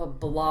a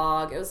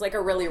blog. It was like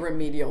a really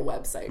remedial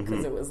website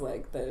because it was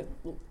like the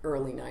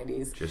early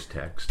 90s. Just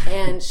text.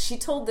 And she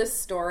told this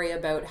story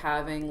about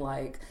having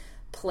like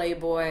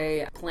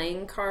Playboy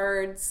playing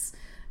cards.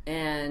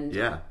 And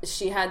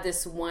she had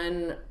this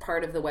one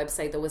part of the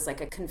website that was like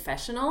a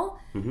confessional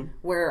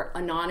where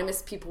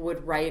anonymous people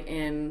would write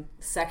in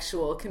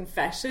sexual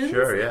confessions.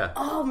 Sure, yeah.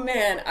 Oh,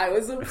 man, I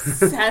was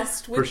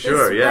obsessed with this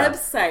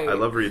website. I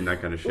love reading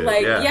that kind of shit.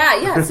 Like,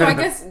 yeah. So I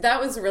guess that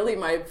was really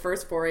my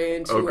first foray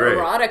into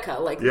erotica,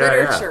 like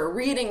literature,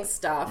 reading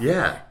stuff.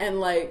 Yeah.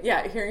 And like,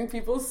 hearing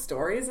people's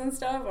stories and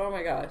stuff. Oh,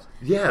 my gosh.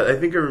 Yeah, I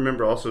think I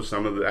remember also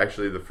some of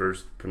the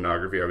first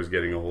pornography I was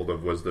getting a hold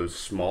of was those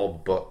small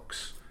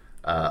books.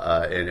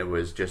 And it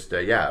was just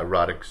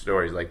erotic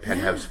stories like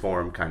Penthouse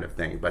Forum kind of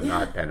thing, but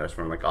not Penthouse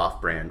Forum, like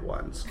off-brand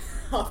ones.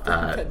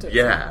 And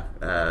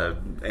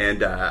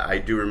I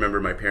do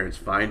remember my parents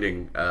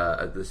finding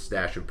the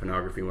stash of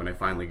pornography when I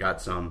finally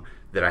got some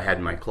that I had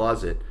in my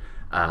closet,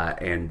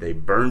 and they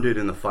burned it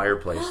in the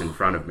fireplace in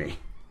front of me.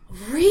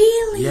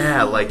 Really?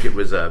 Yeah, like it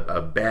was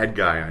a bad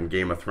guy on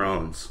Game of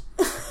Thrones.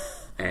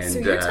 And, so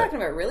you're talking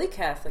about really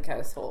Catholic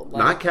household,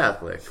 like, not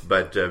Catholic,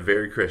 but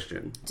very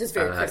Christian. Just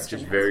very Christian.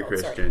 Just very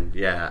Christian.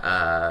 Sorry.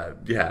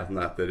 Yeah.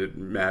 Not that it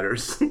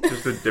matters.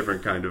 Just a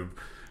different kind of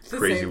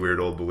crazy, weird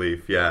old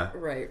belief. Yeah.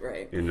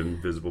 Right. In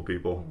invisible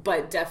people,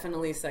 but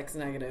definitely sex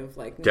negative.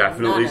 Like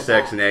definitely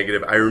sex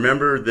negative. I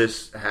remember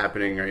this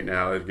happening right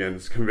now. Again,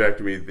 it's coming back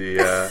to me.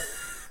 The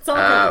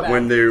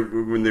when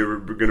they were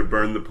going to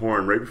burn the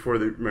porn right before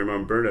my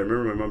mom burned it. I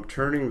remember my mom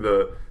turning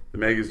the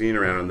magazine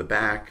around on the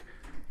back.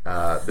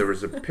 There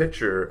was a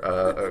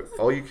picture,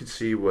 all you could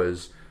see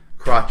was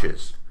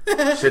crotches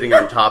sitting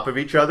on top of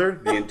each other,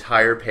 the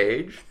entire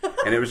page,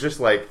 and it was just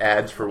like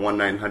ads for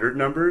 1-900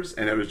 numbers,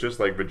 and it was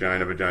just like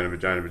vagina,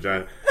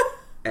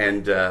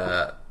 and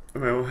my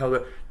mom held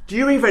it, do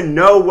you even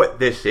know what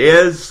this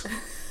is?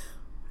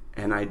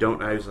 And I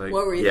was like,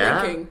 what were you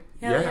thinking?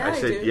 Yeah, I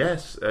said,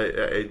 yes,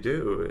 I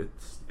do.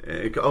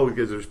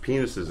 Because there's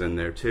penises in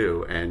there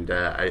too, and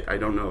I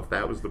don't know if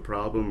that was the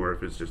problem or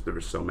if it's just there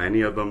were so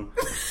many of them.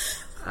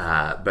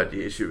 But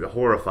she was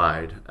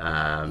horrified.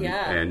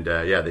 And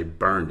they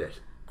burned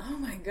it. Oh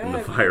my god! In the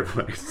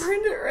fireplace.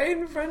 Burned it right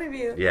in front of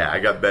you. Yeah, I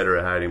got better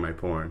at hiding my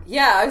porn.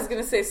 Yeah, I was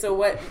gonna say. So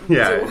what?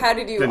 How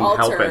did you didn't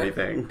alter? Help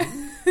anything.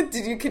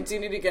 Did you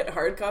continue to get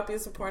hard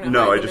copies of porn?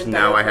 No,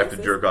 I have to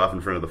jerk off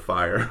in front of the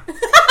fire.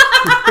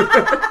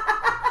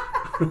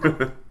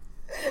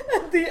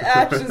 The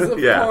ashes of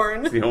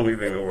porn. It's the only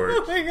thing that works.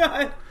 Oh my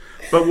god.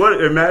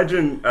 But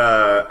imagine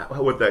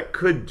what that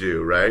could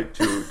do, right,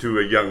 to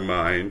a young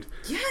mind.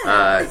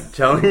 Yeah.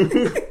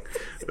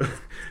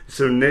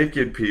 So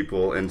naked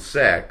people and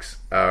sex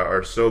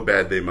are so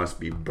bad they must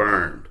be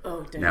burned.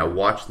 Oh, damn. Now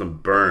watch them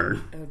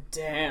burn. Oh,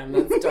 damn.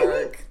 That's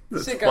dark.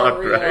 That's Shit got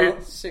fucked, real. right?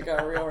 Shit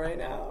got real right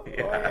now.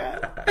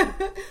 Yeah. Oh, my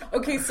God.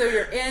 Okay, so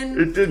you're in...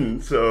 It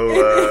didn't, so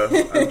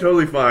I'm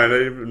totally fine.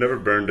 I've never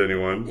burned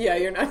anyone. Yeah,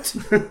 you're not...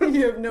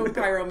 You have no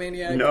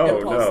pyromaniac No.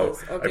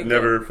 impulses. Okay, I've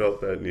never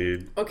felt that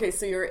need. Okay,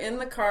 so you're in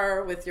the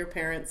car with your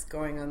parents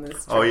going on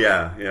this Oh, journey.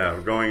 yeah.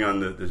 We're going on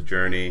this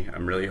journey.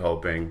 I'm really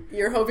hoping.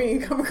 You're hoping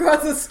you come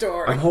across a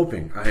store. I'm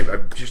hoping.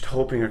 I'm just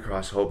hoping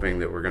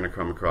that we're going to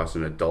come across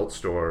an adult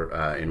store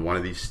in one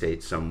of these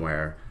states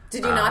somewhere.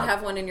 Did you not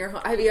have one in your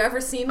home? Have you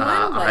ever seen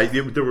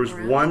one? There was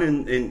one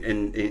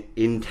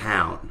in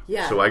town.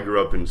 Yeah. So I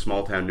grew up in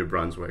small town New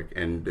Brunswick,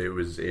 and it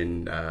was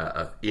in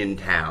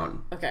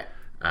town. Okay.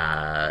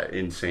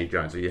 In St.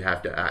 John. So you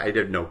have to. I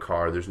had no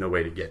car. There's no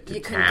way to get to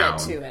You town.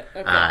 couldn't get to it.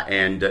 Okay.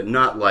 And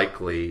not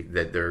likely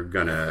that they're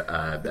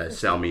gonna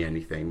sell me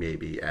anything.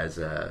 Maybe as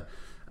a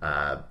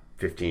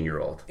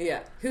 15-year-old.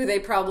 Yeah, who they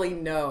probably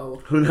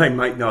know. Who I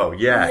might know.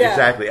 Yeah, Yeah.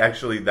 exactly.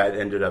 Actually, that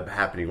ended up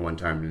happening one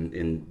time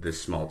in this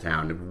small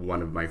town.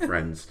 One of my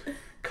friends'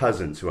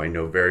 cousins, who I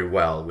know very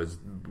well,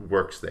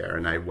 works there,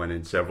 and I went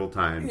in several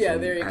times. Yeah,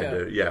 and there you had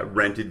go. To,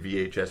 rented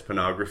VHS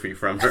pornography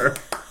from her.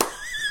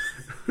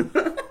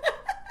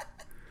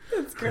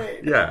 That's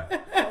great. Yeah,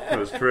 it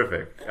was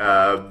terrific.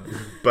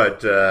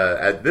 But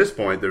at this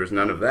point, there was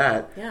none of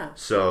that. Yeah.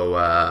 So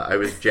I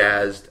was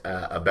jazzed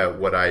about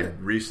what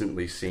I'd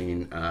recently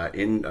seen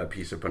in a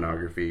piece of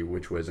pornography,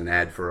 which was an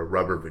ad for a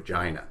rubber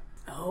vagina.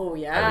 Oh,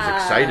 yeah. I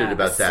was excited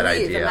about that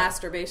sleeve, idea. The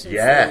masturbation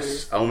Yes.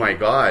 sleeve. Oh my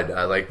God.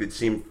 It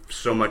seemed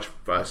so much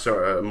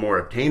more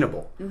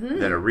obtainable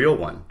than a real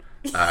one.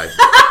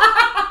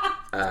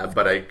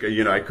 But I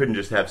couldn't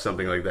just have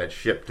something like that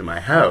shipped to my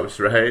house,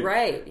 right?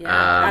 Right,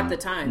 yeah. At the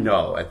time.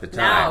 No, at the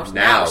time.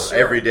 Now, sure.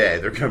 Every day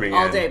they're coming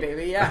All in. day,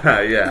 baby, yeah.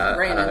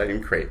 Yeah,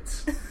 in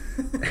crates.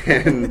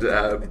 And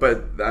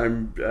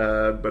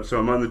but so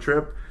I'm on the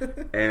trip,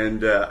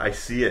 and I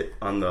see it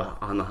on the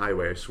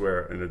highway. I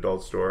swear, an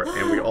adult store,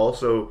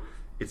 and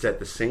it's at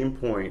the same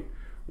point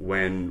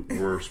when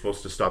we're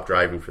supposed to stop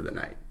driving for the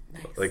night.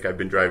 Nice. Like I've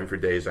been driving for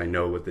days. I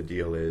know what the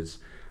deal is.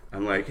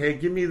 I'm like, hey,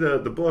 give me the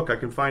book. I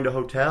can find a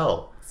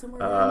hotel.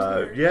 Somewhere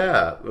around here.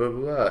 Yeah, blah,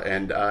 blah.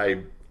 And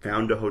I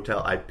found a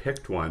hotel. I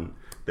picked one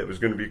that was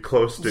going to be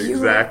close to You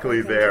exactly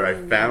were there. I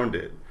fucking found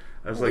it.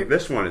 I was like,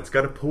 this one, it's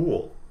got a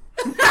pool.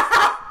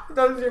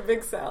 That was your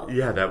big sell.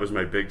 Yeah, that was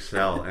my big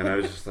sell. And I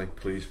was just like,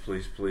 please,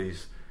 please,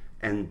 please.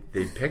 And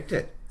they picked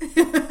it.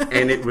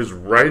 And it was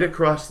right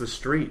across the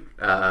street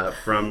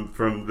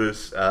from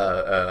this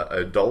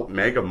adult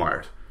Mega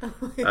Mart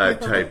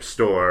type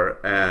store.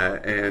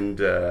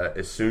 And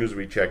as soon as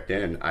we checked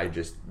in, I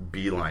just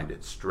beelined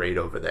it straight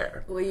over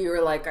there. Well, you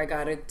were like, I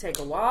gotta take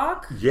a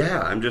walk. Yeah,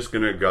 I'm just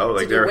gonna go.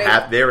 Like Did you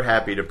wait? they're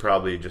happy to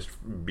probably just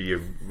be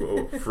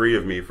free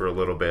of me for a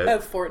little bit. A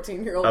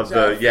 14-year-old Of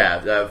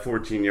Jeff. the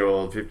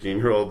 14-year-old,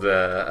 15-year-old,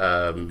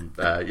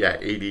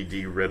 ADD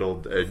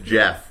riddled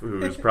Jeff,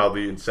 who's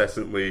probably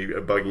incessantly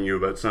bugging you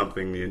about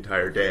something the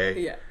entire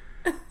day.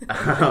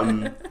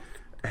 Yeah.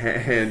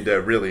 And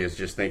really is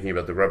just thinking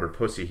about the rubber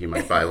pussy he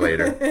might buy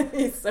later.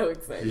 He's so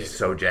excited. He's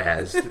so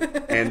jazzed.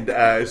 And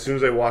as soon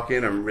as I walk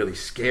in, I'm really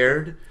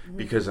scared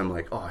because I'm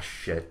like, oh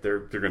shit, they're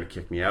going to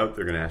kick me out.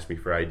 They're going to ask me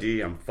for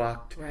ID. I'm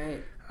fucked.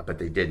 Right. But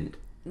they didn't.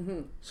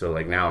 So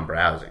like now I'm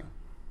browsing.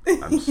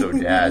 I'm so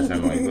jazzed.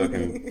 I'm like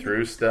looking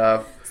through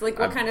stuff. So like,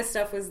 what kind of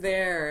stuff was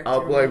there? Do you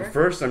remember?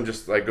 First I'm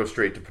just like go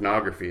straight to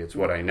pornography. It's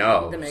what I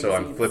know. The So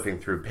I'm magazines. flipping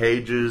through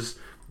pages.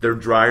 They're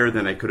drier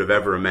than I could have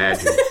ever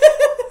imagined.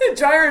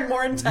 Drier and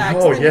more intact.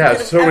 Oh than you yeah, could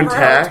have so ever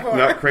intact, hoped for.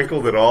 not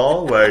crinkled at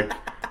all. Like,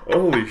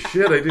 holy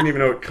shit, I didn't even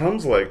know it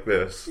comes like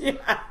this.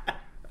 Yeah.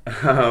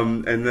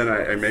 And then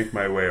I make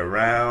my way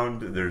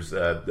around. There's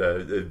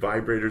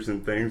vibrators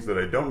and things that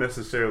I don't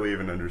necessarily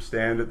even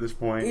understand at this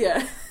point.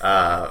 Yeah.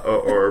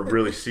 Or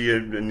really see a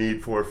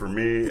need for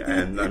me,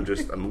 and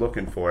I'm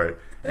looking for it,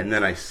 and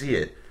then I see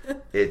it.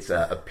 It's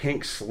a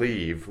pink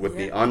sleeve with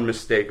the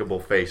unmistakable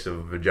face of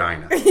a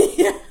vagina.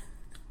 Yeah.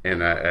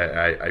 And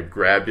I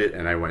grabbed it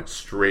and I went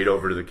straight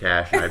over to the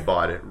cash and I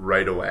bought it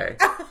right away.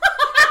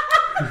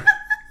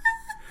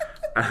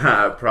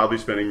 Probably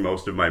spending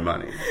most of my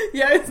money.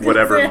 Yeah, I was gonna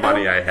Whatever say,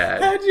 money I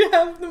had. How'd you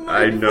have the money?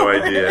 I had no for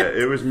it? idea.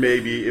 It was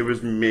maybe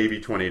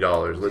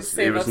 $20.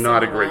 save It was up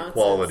not a some great allowances.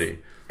 quality.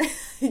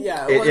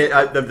 Yeah.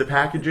 The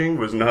packaging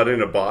was not in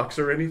a box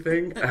or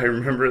anything. I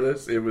remember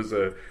this. It was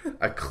a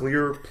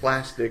clear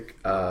plastic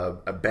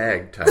a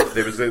bag type.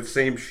 It was the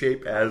same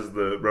shape as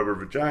the rubber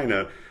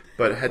vagina,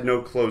 but had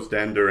no closed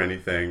end or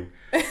anything,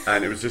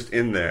 and it was just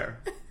in there.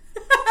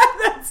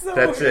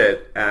 That's weird.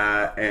 it.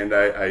 And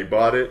I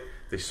bought it.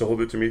 They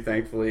sold it to me,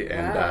 thankfully,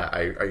 and Wow.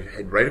 I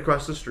head right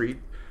across the street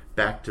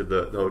back to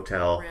the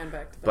hotel. Ran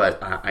back to the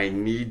But I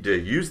need to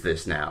use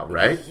this now,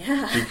 right?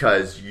 Yeah.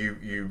 Because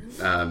you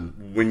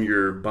when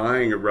you're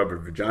buying a rubber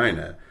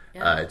vagina,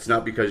 it's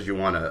not because you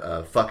want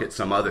to fuck it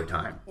some other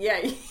time,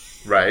 Yeah.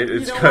 right? You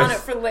It's don't want it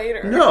for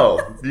later. No,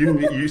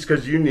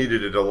 because you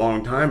needed it a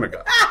long time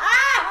ago.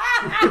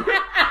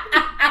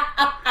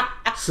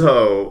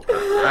 So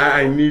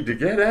I need to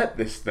get at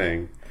this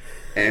thing.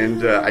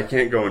 And I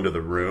can't go into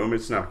the room.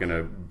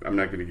 I'm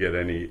not gonna get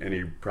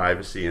any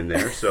privacy in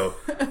there. So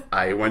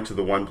I went to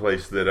the one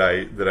place that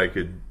I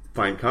could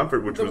find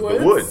comfort, which was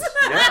the woods.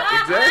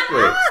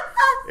 Yeah,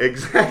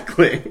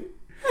 exactly.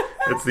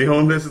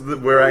 This is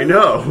where I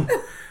know.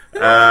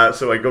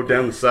 So I go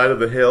down the side of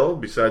the hill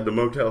beside the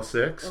Motel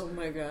 6. Oh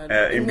my God!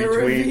 In between,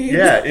 ravine.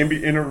 yeah,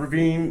 in a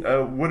ravine,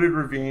 a wooded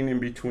ravine in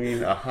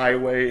between a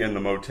highway and the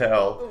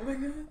motel. Oh my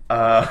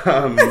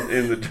God!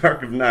 In the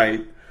dark of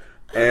night.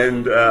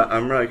 And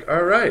I'm like,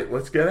 all right,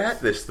 let's get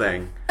at this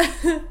thing.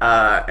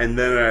 And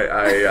then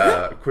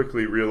I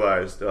quickly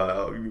realized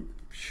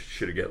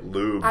should have get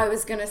lube. I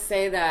was gonna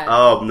say that.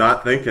 Oh,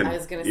 not thinking. I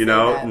was gonna say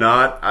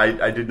that.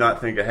 I did not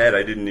think ahead.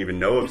 I didn't even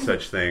know of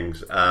such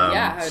things.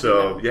 I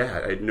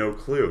had no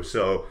clue.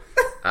 So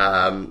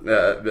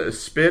the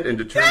spit and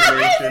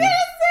determination.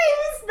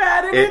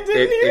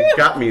 It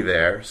got me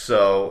there.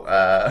 So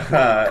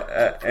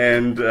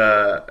and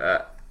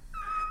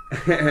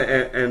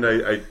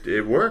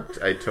it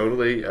worked. I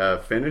totally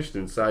finished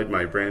inside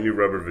my brand new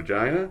rubber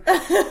vagina,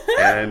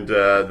 and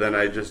then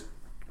I just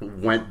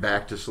went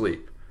back to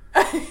sleep.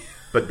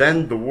 But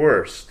then the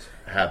worst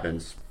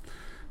happens.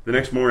 The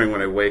next morning when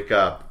I wake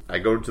up, I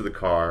go to the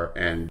car,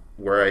 and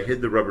where I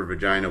hid the rubber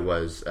vagina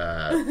was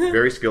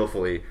very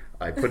skillfully.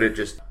 I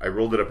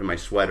rolled it up in my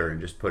sweater and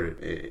just put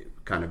it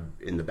kind of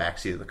in the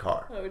backseat of the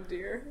car. Oh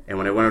dear! And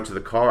when I went out to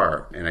the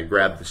car and I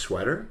grabbed the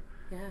sweater,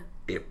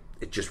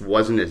 it just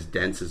wasn't as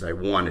dense as I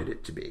wanted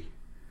it to be.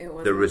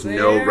 There was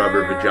no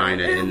rubber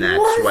vagina in that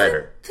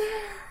sweater.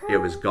 It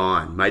was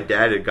gone. My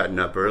dad had gotten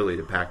up early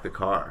to pack the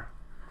car.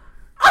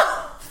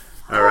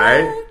 All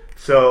right?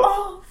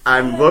 So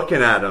I'm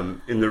looking at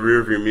him in the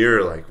rearview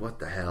mirror like, what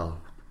the hell?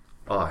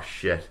 Oh,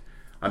 shit.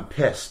 I'm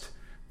pissed.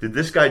 Did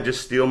this guy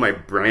just steal my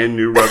brand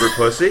new rubber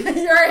pussy?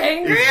 You're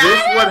angry? Is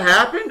this what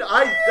happened?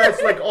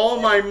 That's like all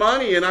my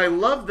money, and I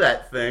love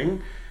that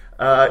thing,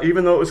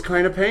 even though it was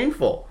kind of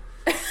painful.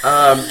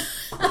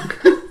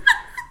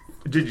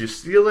 Did you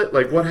steal it?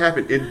 Like, what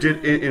happened?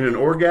 In an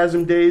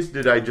orgasm daze,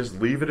 did I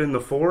just leave it in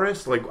the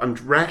forest? Like, I'm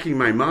racking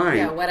my mind.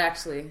 Yeah, what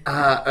actually?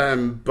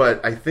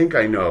 But I think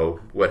I know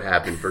what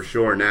happened for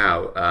sure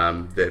now.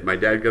 That my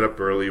dad got up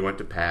early, went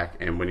to pack,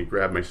 and when he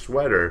grabbed my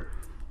sweater,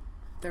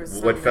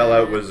 what fell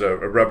out was a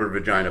rubber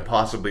vagina,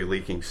 possibly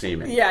leaking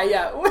semen.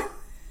 Yeah.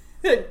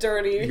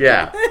 Dirty.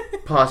 Yeah,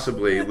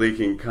 possibly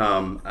leaking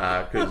cum,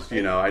 because,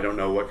 I don't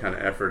know what kind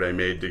of effort I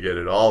made to get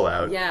it all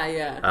out.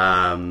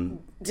 Yeah.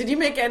 Did you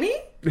make any?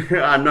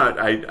 I'm not.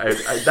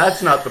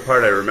 That's not the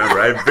part I remember.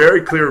 I have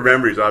very clear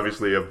memories,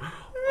 obviously, of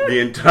the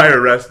entire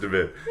rest of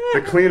it.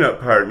 The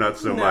cleanup part, not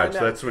so much. No.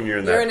 That's when you're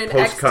in that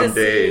post-cum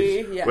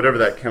daze. Yeah. Whatever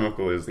that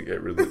chemical is that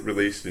get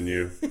released in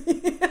you.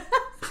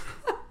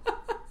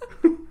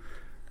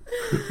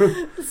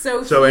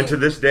 And to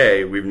this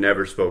day, we've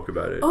never spoke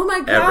about it. Oh my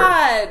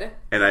God. Ever.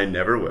 And I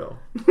never will.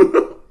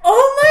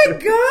 Oh my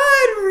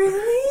God,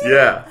 really?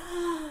 Yeah.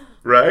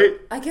 Right?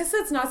 I guess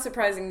that's not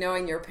surprising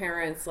knowing your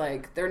parents,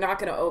 like, they're not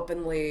going to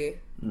openly...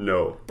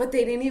 No. But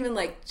they didn't even,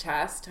 like,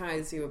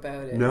 chastise you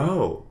about it.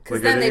 No.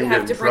 Because then they'd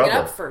have to bring it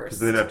up first. Because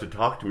they'd have to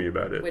talk to me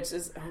about it. Which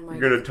is, oh my God.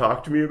 You're going to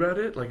talk to me about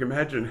it? Like,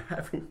 imagine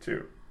having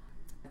to.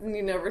 And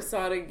you never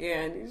saw it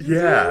again. You just used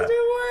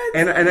it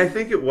once. And I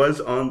think it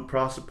was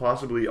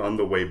possibly on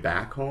the way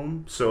back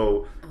home.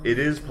 So it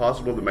is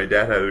possible that my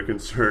dad had a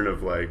concern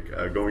of, like,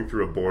 going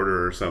through a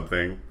border or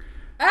something.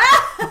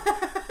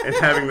 And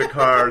having the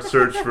car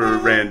search for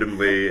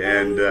randomly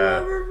and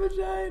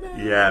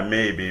yeah,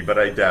 maybe, but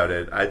I doubt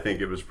it. I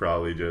think it was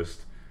probably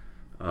just,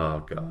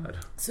 oh God.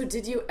 So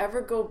did you ever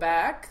go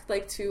back,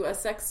 like, to a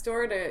sex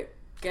store to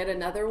get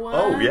another one?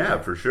 Oh yeah,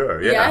 for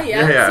sure.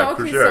 Yeah. So,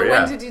 for sure. So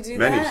when did you do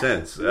that? Many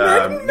since.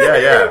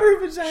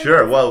 Yeah.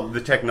 Sure. Well,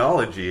 the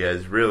technology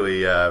has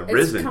really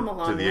risen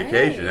to the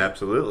occasion.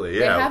 Absolutely.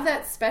 Yeah. They have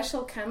that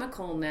special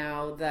chemical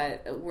now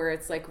where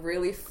it's like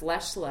really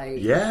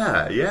Fleshlight.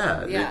 Yeah.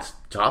 It's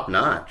top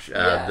notch.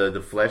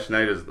 The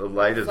Fleshlight is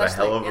a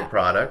hell of a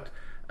product.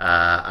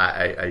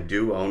 I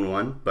do own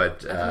one, but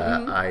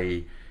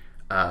the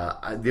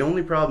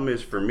only problem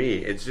is for me,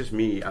 it's just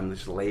me. I'm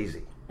just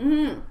lazy.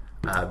 Mm-hmm.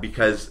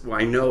 Because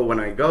I know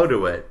when I go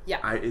to it,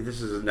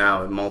 this is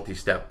now a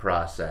multi-step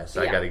process.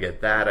 I got to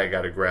get that, I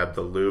got to grab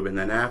the lube, and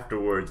then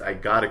afterwards, I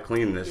got to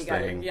clean this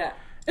thing.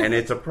 And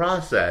it's a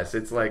process.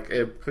 It's like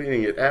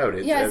cleaning it out.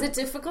 Is it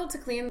difficult to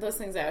clean those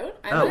things out?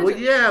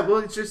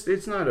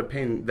 It's not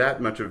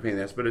that much of a pain in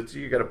the ass, but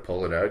you got to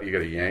pull it out. You got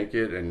to yank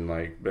it and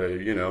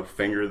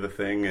finger the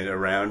thing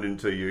around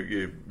until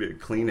you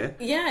clean it.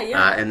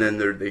 Yeah. And then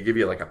they give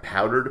you like a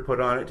powder to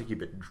put on it to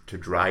keep it to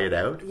dry it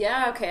out.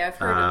 Yeah. Okay, I've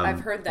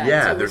heard that.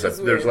 Yeah, too,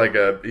 there's like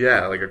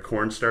a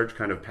cornstarch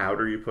kind of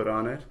powder you put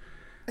on it.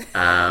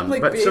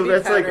 But so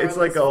that's like it's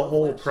like a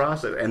whole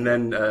process, and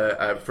then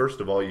first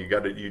of all, you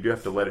do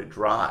have to let it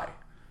dry.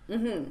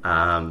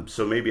 Mm-hmm.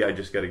 So maybe I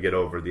just got to get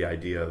over the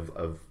idea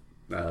of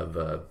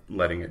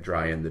letting it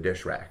dry in the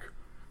dish rack,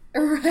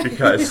 right?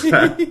 Because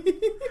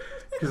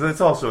Because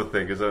that's also a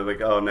thing. Because I'm like,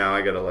 oh, now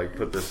I got to like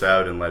put this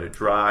out and let it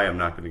dry. I'm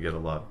not going to get a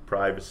lot of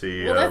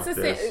privacy. Well, that's the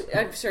thing.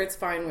 I'm sure it's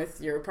fine with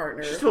your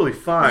partner. It's totally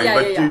fine.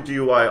 Yeah, but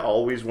do I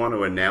always want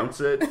to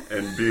announce it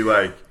and be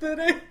like,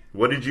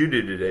 what did you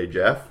do today,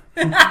 Jeff?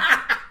 Did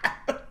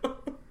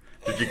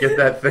you get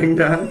that thing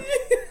done?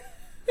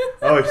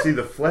 Oh, I see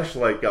the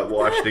fleshlight got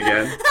washed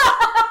again.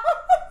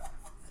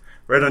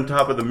 Right on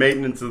top of the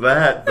maintenance of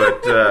that,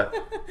 but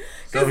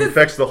still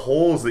affects the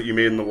holes that you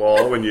made in the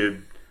wall when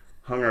you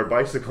hung our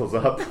bicycles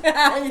up.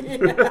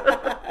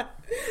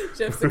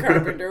 Jeff's the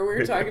carpenter. We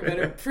were talking about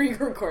it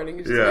pre-recording.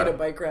 You just made a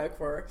bike rack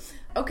for her.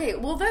 Okay,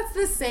 well that's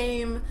the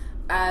same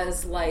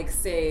as like,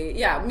 say,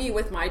 me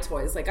with my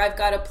toys. Like I've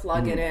got to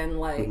plug it in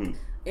like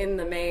in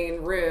the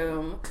main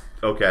room.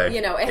 Okay.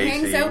 You know, it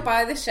hangs out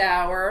by the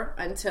shower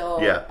until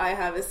I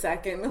have a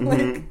second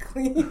like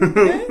clean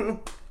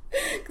it.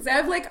 Because I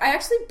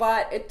actually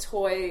bought a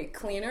toy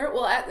cleaner.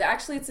 Well,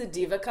 actually, it's a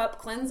Diva Cup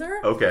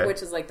cleanser. Okay.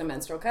 Which is like the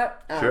menstrual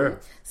cup.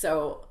 Sure.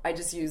 So I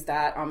just use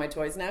that on my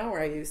toys now,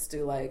 where I used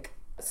to like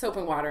soap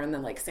and water and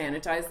then like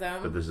sanitize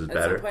them. But this is at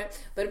better. Some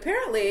point. But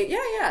apparently,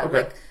 yeah.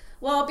 Okay. Like,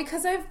 well,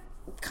 because I've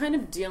kind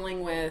of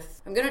dealing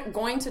with. I'm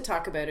going to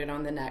talk about it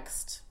on the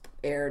next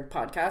aired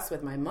podcast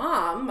with my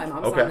mom. My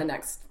mom's on the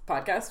next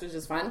podcast, which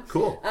is fun.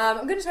 Cool.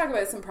 I'm going to talk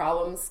about some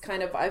problems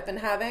kind of I've been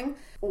having,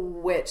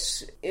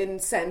 which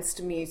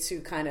incensed me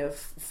to kind of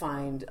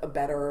find a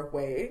better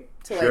way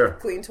to like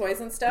clean toys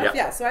and stuff. Yep.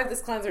 Yeah, so I have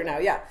this cleanser now.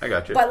 Yeah, I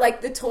got you. But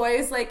like the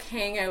toys like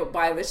hang out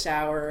by the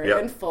shower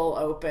and full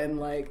open.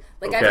 Like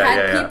Okay, I've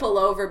had people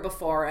over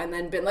before and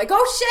then been like,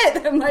 oh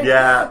shit! And like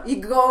you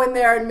go in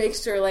there and make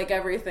sure like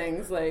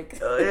everything's like.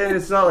 And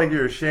it's not like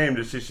you're ashamed.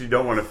 It's just you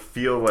don't want to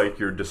feel like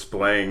you're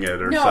displaying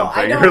it or no,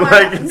 something. I don't You're want,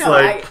 like it's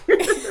like.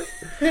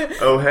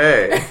 Oh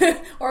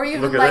hey! Or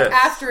even like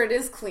after it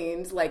is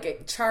cleaned, like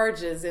it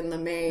charges in the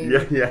main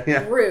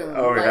room.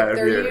 Oh, like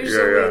they're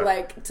usually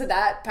like to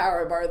that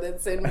power bar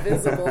that's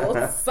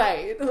invisible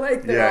sight.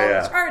 Like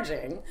they're all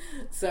charging.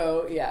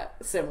 So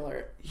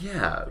similar.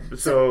 Yeah.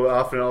 So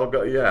often I'll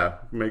go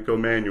go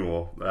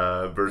manual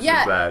versus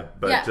that.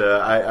 But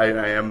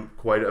I am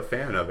quite a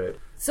fan of it.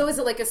 So is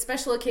it like a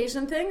special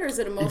occasion thing, or is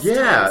it a most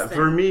times thing?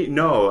 For me,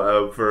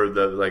 no. For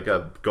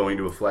the going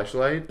to a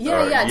fleshlight,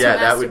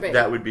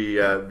 that would be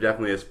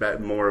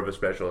definitely more of a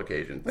special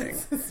occasion thing.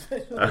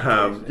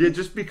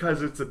 Just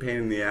because it's a pain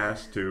in the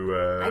ass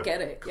to I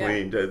get it,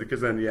 clean, because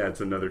then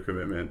it's another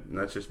commitment, and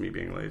that's just me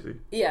being lazy.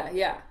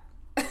 Yeah.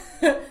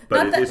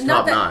 But it's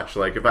top notch.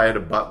 Like if I had a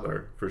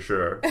butler, for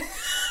sure.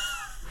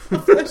 A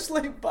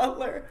fleshlight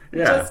butler,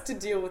 just to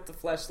deal with the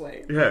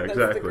fleshlight. Yeah, That's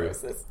exactly.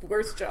 the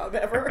worst job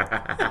ever.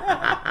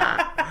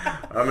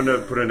 I'm gonna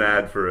put an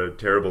ad for a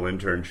terrible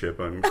internship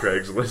on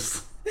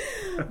Craigslist.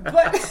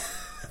 But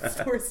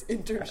forced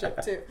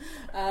internship too.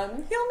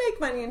 He'll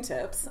make money in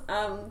tips.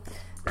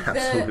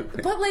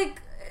 Absolutely. But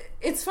like,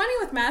 it's funny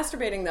with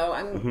masturbating though.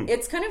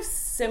 It's kind of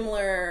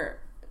similar.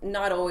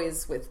 Not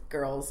always with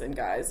girls and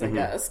guys, I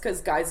guess,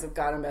 because guys have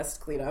got a mess to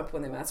clean up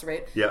when they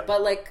masturbate. Yeah.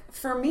 But like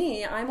for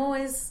me, I'm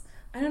always.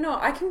 I don't know.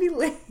 I can be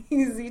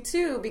lazy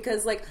too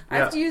because, like, I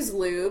have to use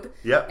lube.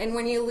 Yep. And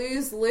when you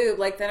lose lube,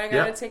 like, then I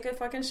gotta take a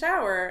fucking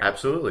shower.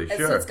 Absolutely, and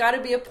so it's got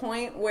to be a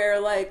point where,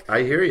 like,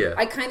 I hear you.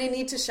 I kind of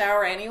need to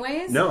shower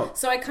anyways. No.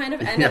 So I kind of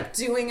end up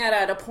doing it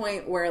at a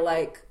point where,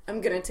 like, I'm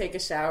gonna take a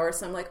shower.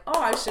 So I'm like, oh,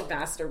 I should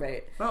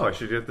masturbate. Oh, I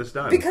should get this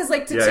done because,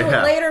 like, to do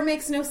it later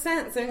makes no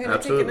sense. I'm gonna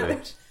take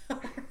another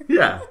shower.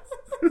 Yeah.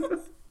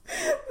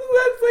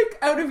 That's like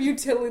out of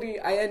utility.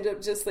 I end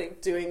up just like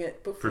doing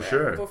it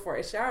before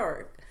I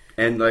shower.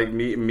 And like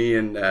me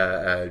and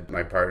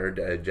my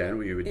partner Jen,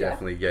 we would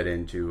definitely get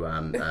into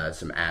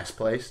some ass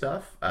play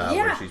stuff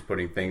where she's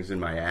putting things in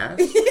my ass,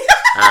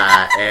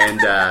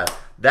 and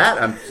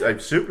that I'm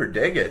super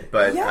dig it.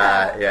 But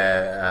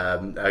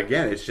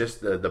again, it's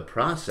just the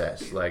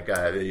process. Like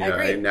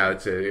now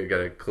it's you got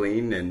to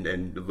clean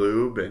and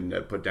lube and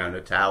put down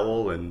a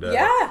towel and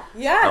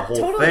the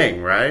whole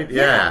thing, right?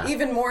 Yeah,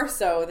 even more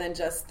so than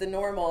just the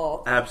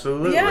normal.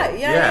 Absolutely.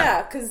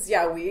 Yeah. Because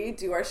we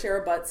do our share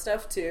of butt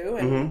stuff too,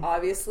 and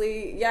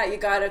obviously, you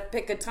got to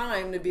pick a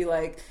time to be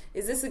like,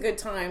 is this a good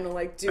time to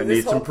like do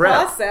this whole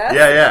process?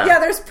 Yeah.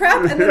 There's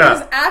prep, and then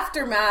there's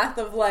aftermath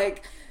of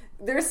like.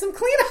 There's some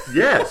cleanup.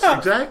 Yes,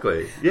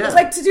 exactly. Yeah. It's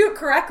like to do it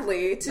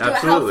correctly, to do it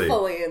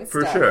healthfully and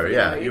stuff. For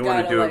sure, you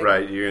want to do it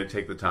right. You're going to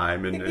take the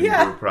time and do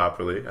it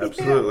properly.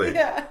 Absolutely.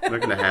 Yeah. I'm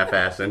not going to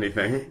half-ass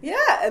anything. Yeah,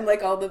 and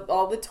like all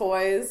the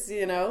toys,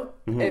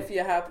 if you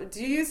have...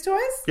 Do you use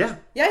toys? Yeah.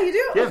 Yeah, you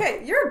do? Yeah.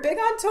 Okay, you're big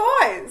on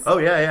toys. Oh,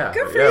 yeah.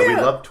 Good for you. We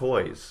love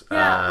toys.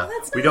 Yeah,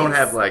 that's nice. We don't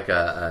have like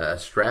a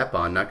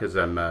strap-on, not because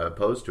I'm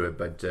opposed to it,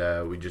 but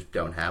we just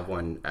don't have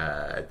one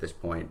at this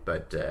point,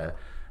 but...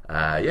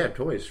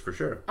 toys for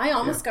sure. I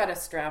almost got a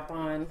strap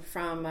on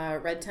from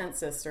Red Tent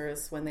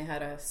Sisters when they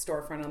had a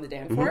storefront on the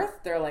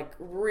Danforth. They're like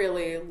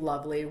really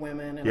lovely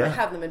women, and I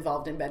have them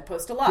involved in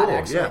Bedpost a lot,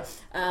 actually. Yeah.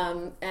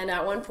 And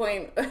at one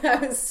point,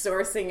 I was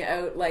sourcing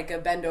out like a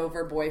bend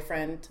over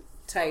boyfriend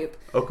type.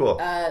 Oh, cool.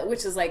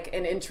 Which is like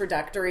an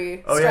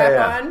introductory Oh,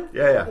 strap-on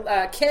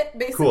yeah. kit,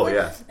 basically. Cool,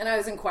 yeah. And I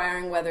was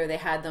inquiring whether they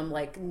had them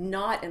like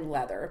not in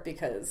leather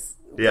because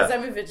Yeah.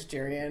 I'm a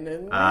vegetarian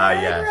and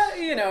Yes.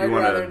 you know, You I'd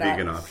want rather a not.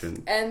 vegan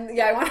option. And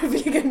yeah, I want a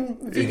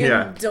vegan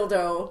Yeah.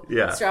 dildo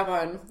Yeah.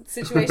 strap-on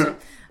situation.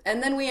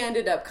 And then we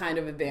ended up kind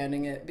of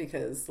abandoning it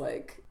because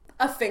like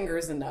a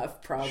finger's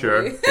enough, probably.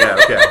 Sure. Yeah.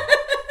 Okay.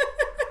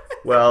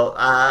 Well,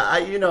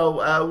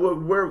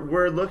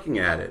 we're looking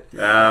at it.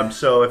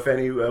 So if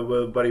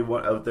anybody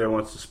out there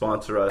wants to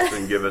sponsor us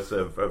and give us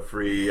a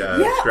free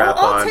strap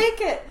on, I'll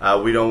take it.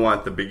 We don't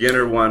want the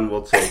beginner one.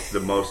 We'll take the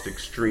most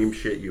extreme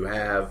shit you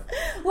have.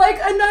 Like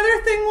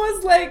another thing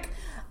was like,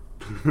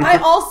 I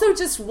also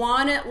just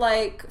want it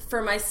like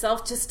for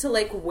myself just to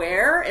like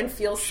wear and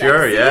feel sexy.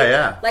 Sure,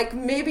 yeah. Like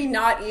maybe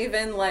not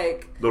even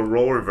like The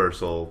role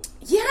reversal.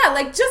 yeah,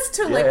 like just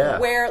to Yeah.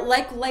 wear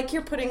like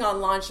you're putting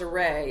on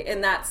lingerie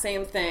in that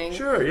same thing.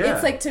 Sure, yeah.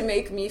 It's like to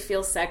make me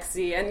feel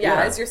sexy and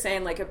Yeah. as you're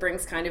saying, like it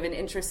brings kind of an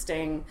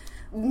interesting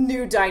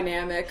new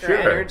dynamic or Sure.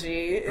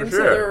 energy For into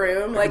sure. the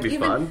room. That Like could be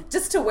even fun.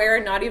 just to wear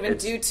and not even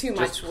It's do too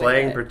much just with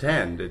playing it.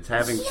 pretend. It's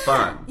having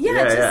fun.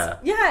 Yeah.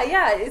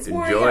 It's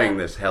more Enjoying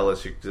this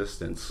hellish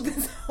existence.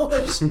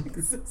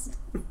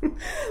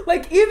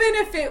 Like even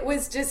if it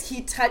was just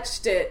he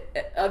touched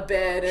it a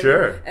bit and,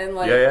 Sure. and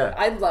like Yeah.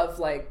 I'd love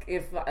like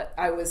if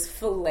I was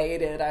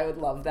filleted, I would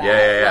love that.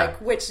 Yeah.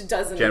 Like which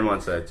doesn't Jen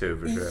wants that too,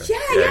 for sure.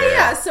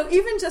 Yeah. So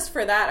even just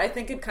for that, I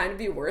think it'd kind of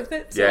be worth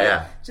it to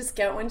Yeah. just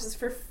get one just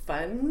for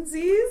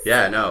funsies.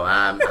 Yeah, no,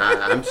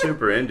 I'm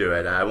super into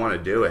it. I want to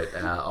do it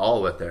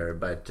all with her,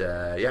 but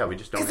we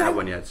just don't have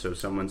one yet. So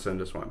someone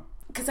send us one.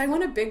 Because I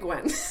want a big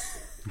one.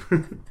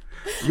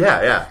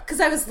 Yeah. Because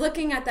I was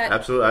looking at that.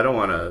 Absolutely, I don't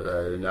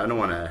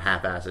want to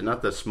half-ass it.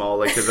 Not the small,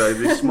 like because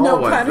the small No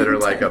ones pun that are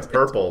like a intended.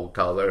 purple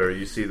color.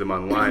 You see them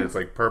online. It's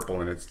like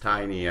purple and it's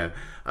tiny and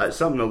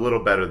something a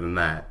little better than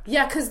that.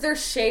 Yeah, because they're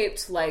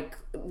shaped like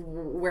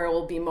where it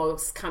will be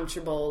most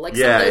comfortable. Like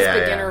Yeah, some of those yeah,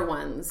 beginner yeah.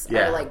 ones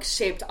Yeah. are like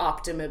shaped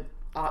optimally.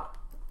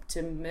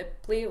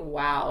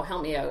 Wow,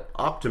 help me out.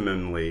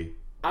 Optimally.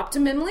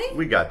 Optimally?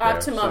 We got there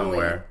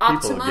somewhere.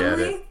 People get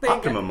it.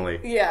 Optimally.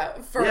 Yeah.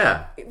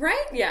 Yeah.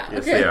 Right? Yeah.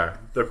 Yes, okay. they are.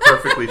 They're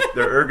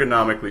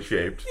ergonomically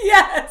shaped.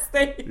 Yes,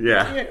 they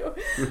Yeah.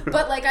 do.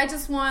 But like, I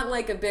just want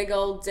like a big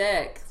old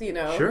dick, you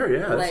know? Sure,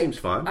 yeah, that Like, seems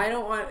fun. I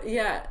don't want,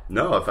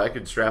 No, if I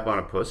could strap on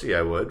a pussy,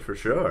 I would, for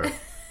sure.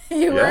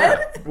 You Yeah.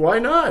 would? Why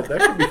not?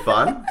 That could be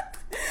fun.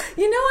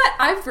 You know what?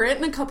 I've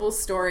written a couple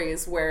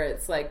stories where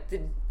it's like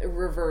the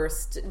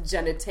reversed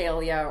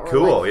genitalia. Or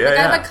Cool, like, yeah, I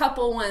yeah. have a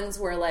couple ones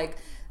where like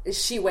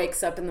she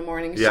wakes up in the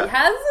morning, Yeah. she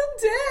has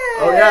a dick.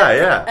 Oh,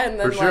 yeah, and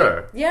then for like,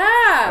 sure.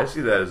 yeah. I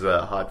see that as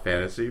a hot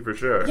fantasy, for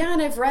sure. Yeah,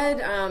 and I've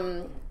read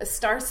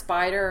Star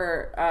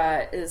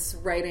Spider is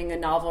writing a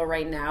novel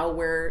right now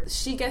where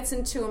she gets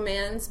into a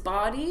man's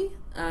body.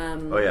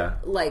 Oh, yeah.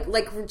 Like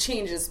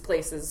changes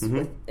places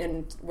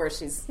in where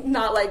she's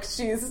not like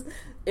she's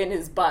in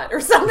his butt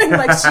or something.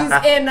 Like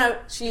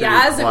she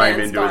has a climb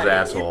man's into his body.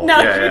 asshole. No,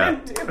 Yeah, she yeah.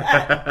 didn't do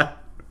that.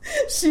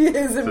 She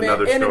is a man.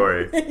 another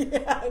story.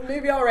 Yeah,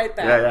 maybe I'll write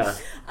that.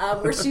 Yeah.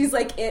 Where she's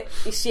like,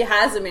 she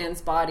has a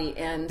man's body,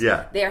 and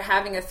Yeah. they're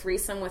having a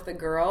threesome with a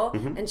girl,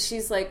 and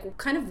she's like,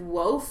 kind of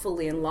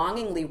woefully and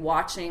longingly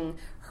watching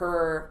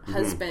her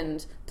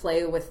husband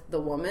play with the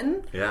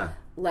woman. Yeah.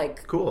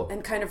 Like, Cool.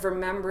 and kind of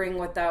remembering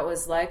what that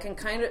was like, and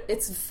kind of,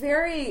 it's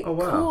very Oh,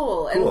 wow.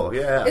 cool. Cool, And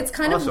yeah. it's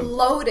kind Awesome. of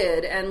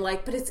loaded, and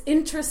like, but it's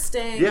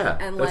interesting. Yeah,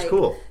 and that's like,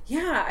 cool.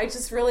 Yeah, I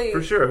just really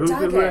For sure.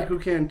 dug it. Who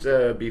can't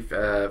be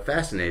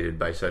fascinated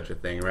by such a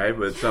thing, right?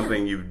 With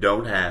something you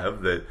don't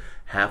have that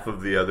half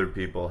of the other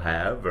people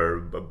have, or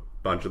a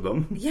bunch of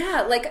them.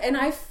 Yeah, like, and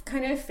I've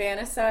kind of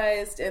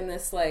fantasized in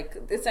this, like,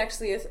 it's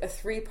actually a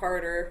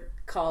 3-parter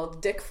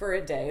called Dick for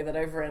a Day that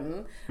I've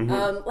written.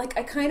 Like,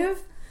 I kind of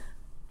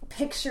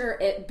picture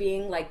it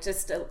being like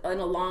just an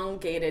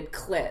elongated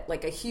clit,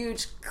 like a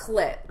huge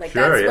clit. Like,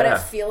 Sure, that's what yeah.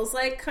 it feels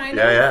like, kind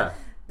Yeah, of. yeah.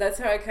 That's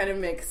how I kind of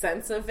make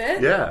sense of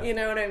it. Yeah. You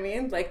know what I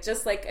mean? Like,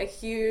 just like a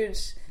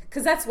huge,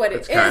 because that's what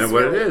it is. That's kind of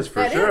what really. it is, for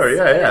That sure. is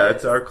Yeah, what yeah. it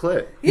That's is. our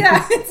clit.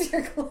 Yeah, it's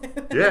your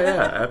clit.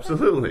 Yeah,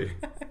 absolutely.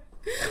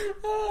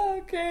 Oh,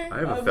 okay. I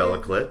have a fella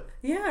clit.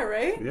 Yeah,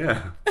 right?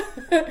 Yeah.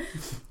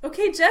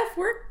 Okay, Jeff,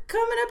 we're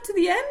coming up to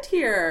the end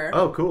here.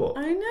 Oh, cool.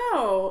 I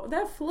know.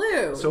 That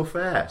flew. So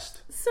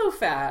fast. So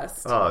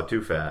fast. Oh,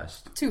 too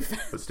fast. Too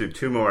fast. Let's do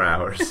 2 more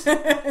hours.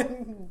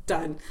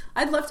 Done.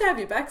 I'd love to have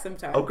you back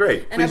sometime. Oh,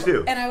 great. And Please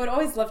do. And I would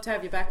always love to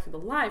have you back for the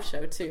live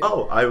show, too.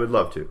 Oh, I would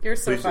love to. You're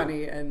so Please do.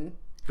 funny. And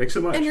Thanks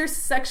so much. your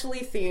sexually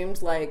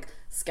themed, like,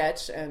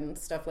 sketch and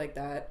stuff like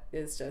that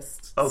is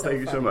just Oh, so thank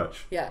you so funny.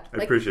 much. Yeah.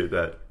 I appreciate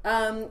that.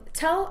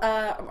 Tell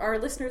our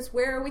listeners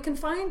where we can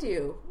find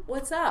you.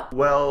 What's up?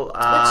 Well,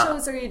 What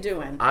shows are you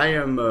doing? I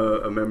am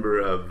a member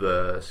of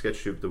the sketch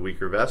troupe The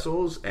Weaker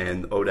Vessels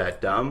and Odat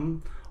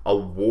Dum,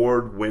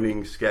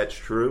 award-winning sketch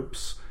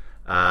troupes.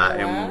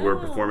 And we're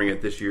performing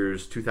at this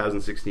year's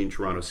 2016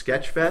 Toronto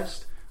Sketch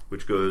Fest,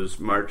 which goes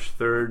March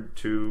 3rd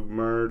to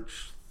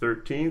March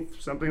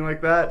 13th, something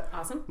like that.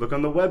 Awesome. Look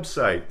on the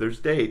website. There's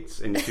dates,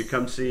 and you should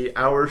come see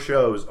our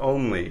shows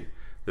only.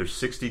 There's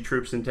 60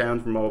 troops in town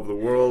from all over the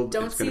world.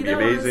 Don't It's going see to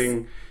be those.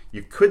 amazing.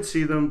 You could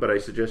see them, but I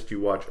suggest you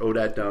watch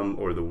Odat Dum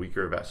or The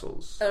Weaker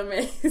Vessels.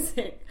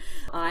 Amazing.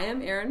 I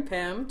am Erin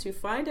Pym. To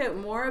find out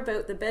more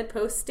about the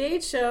Bedpost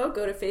Stage Show,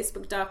 go to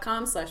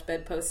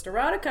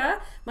facebook.com/bedposterotica.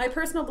 My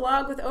personal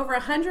blog with over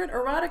 100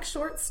 erotic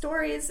short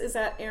stories is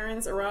at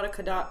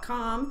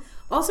erinserotica.com.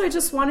 Also, I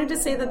just wanted to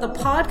say that the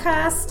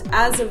podcast,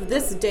 as of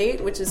this date,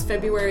 which is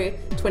February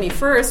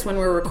 21st when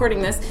we're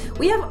recording this,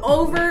 we have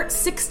over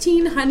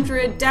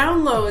 1,600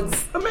 downloads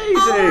Amazing!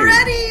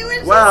 already,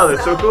 which Wow, is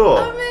that's so cool.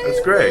 amazing.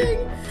 That's great.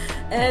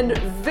 And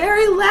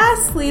very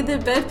lastly, the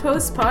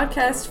Bedpost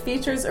podcast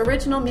features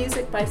original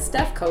music by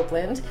Steph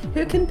Copeland,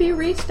 who can be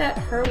reached at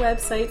her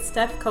website,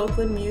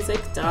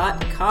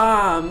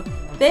 stephcopelandmusic.com.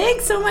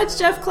 Thanks so much,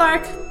 Jeff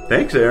Clark.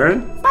 Thanks,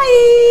 Erin.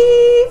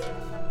 Bye!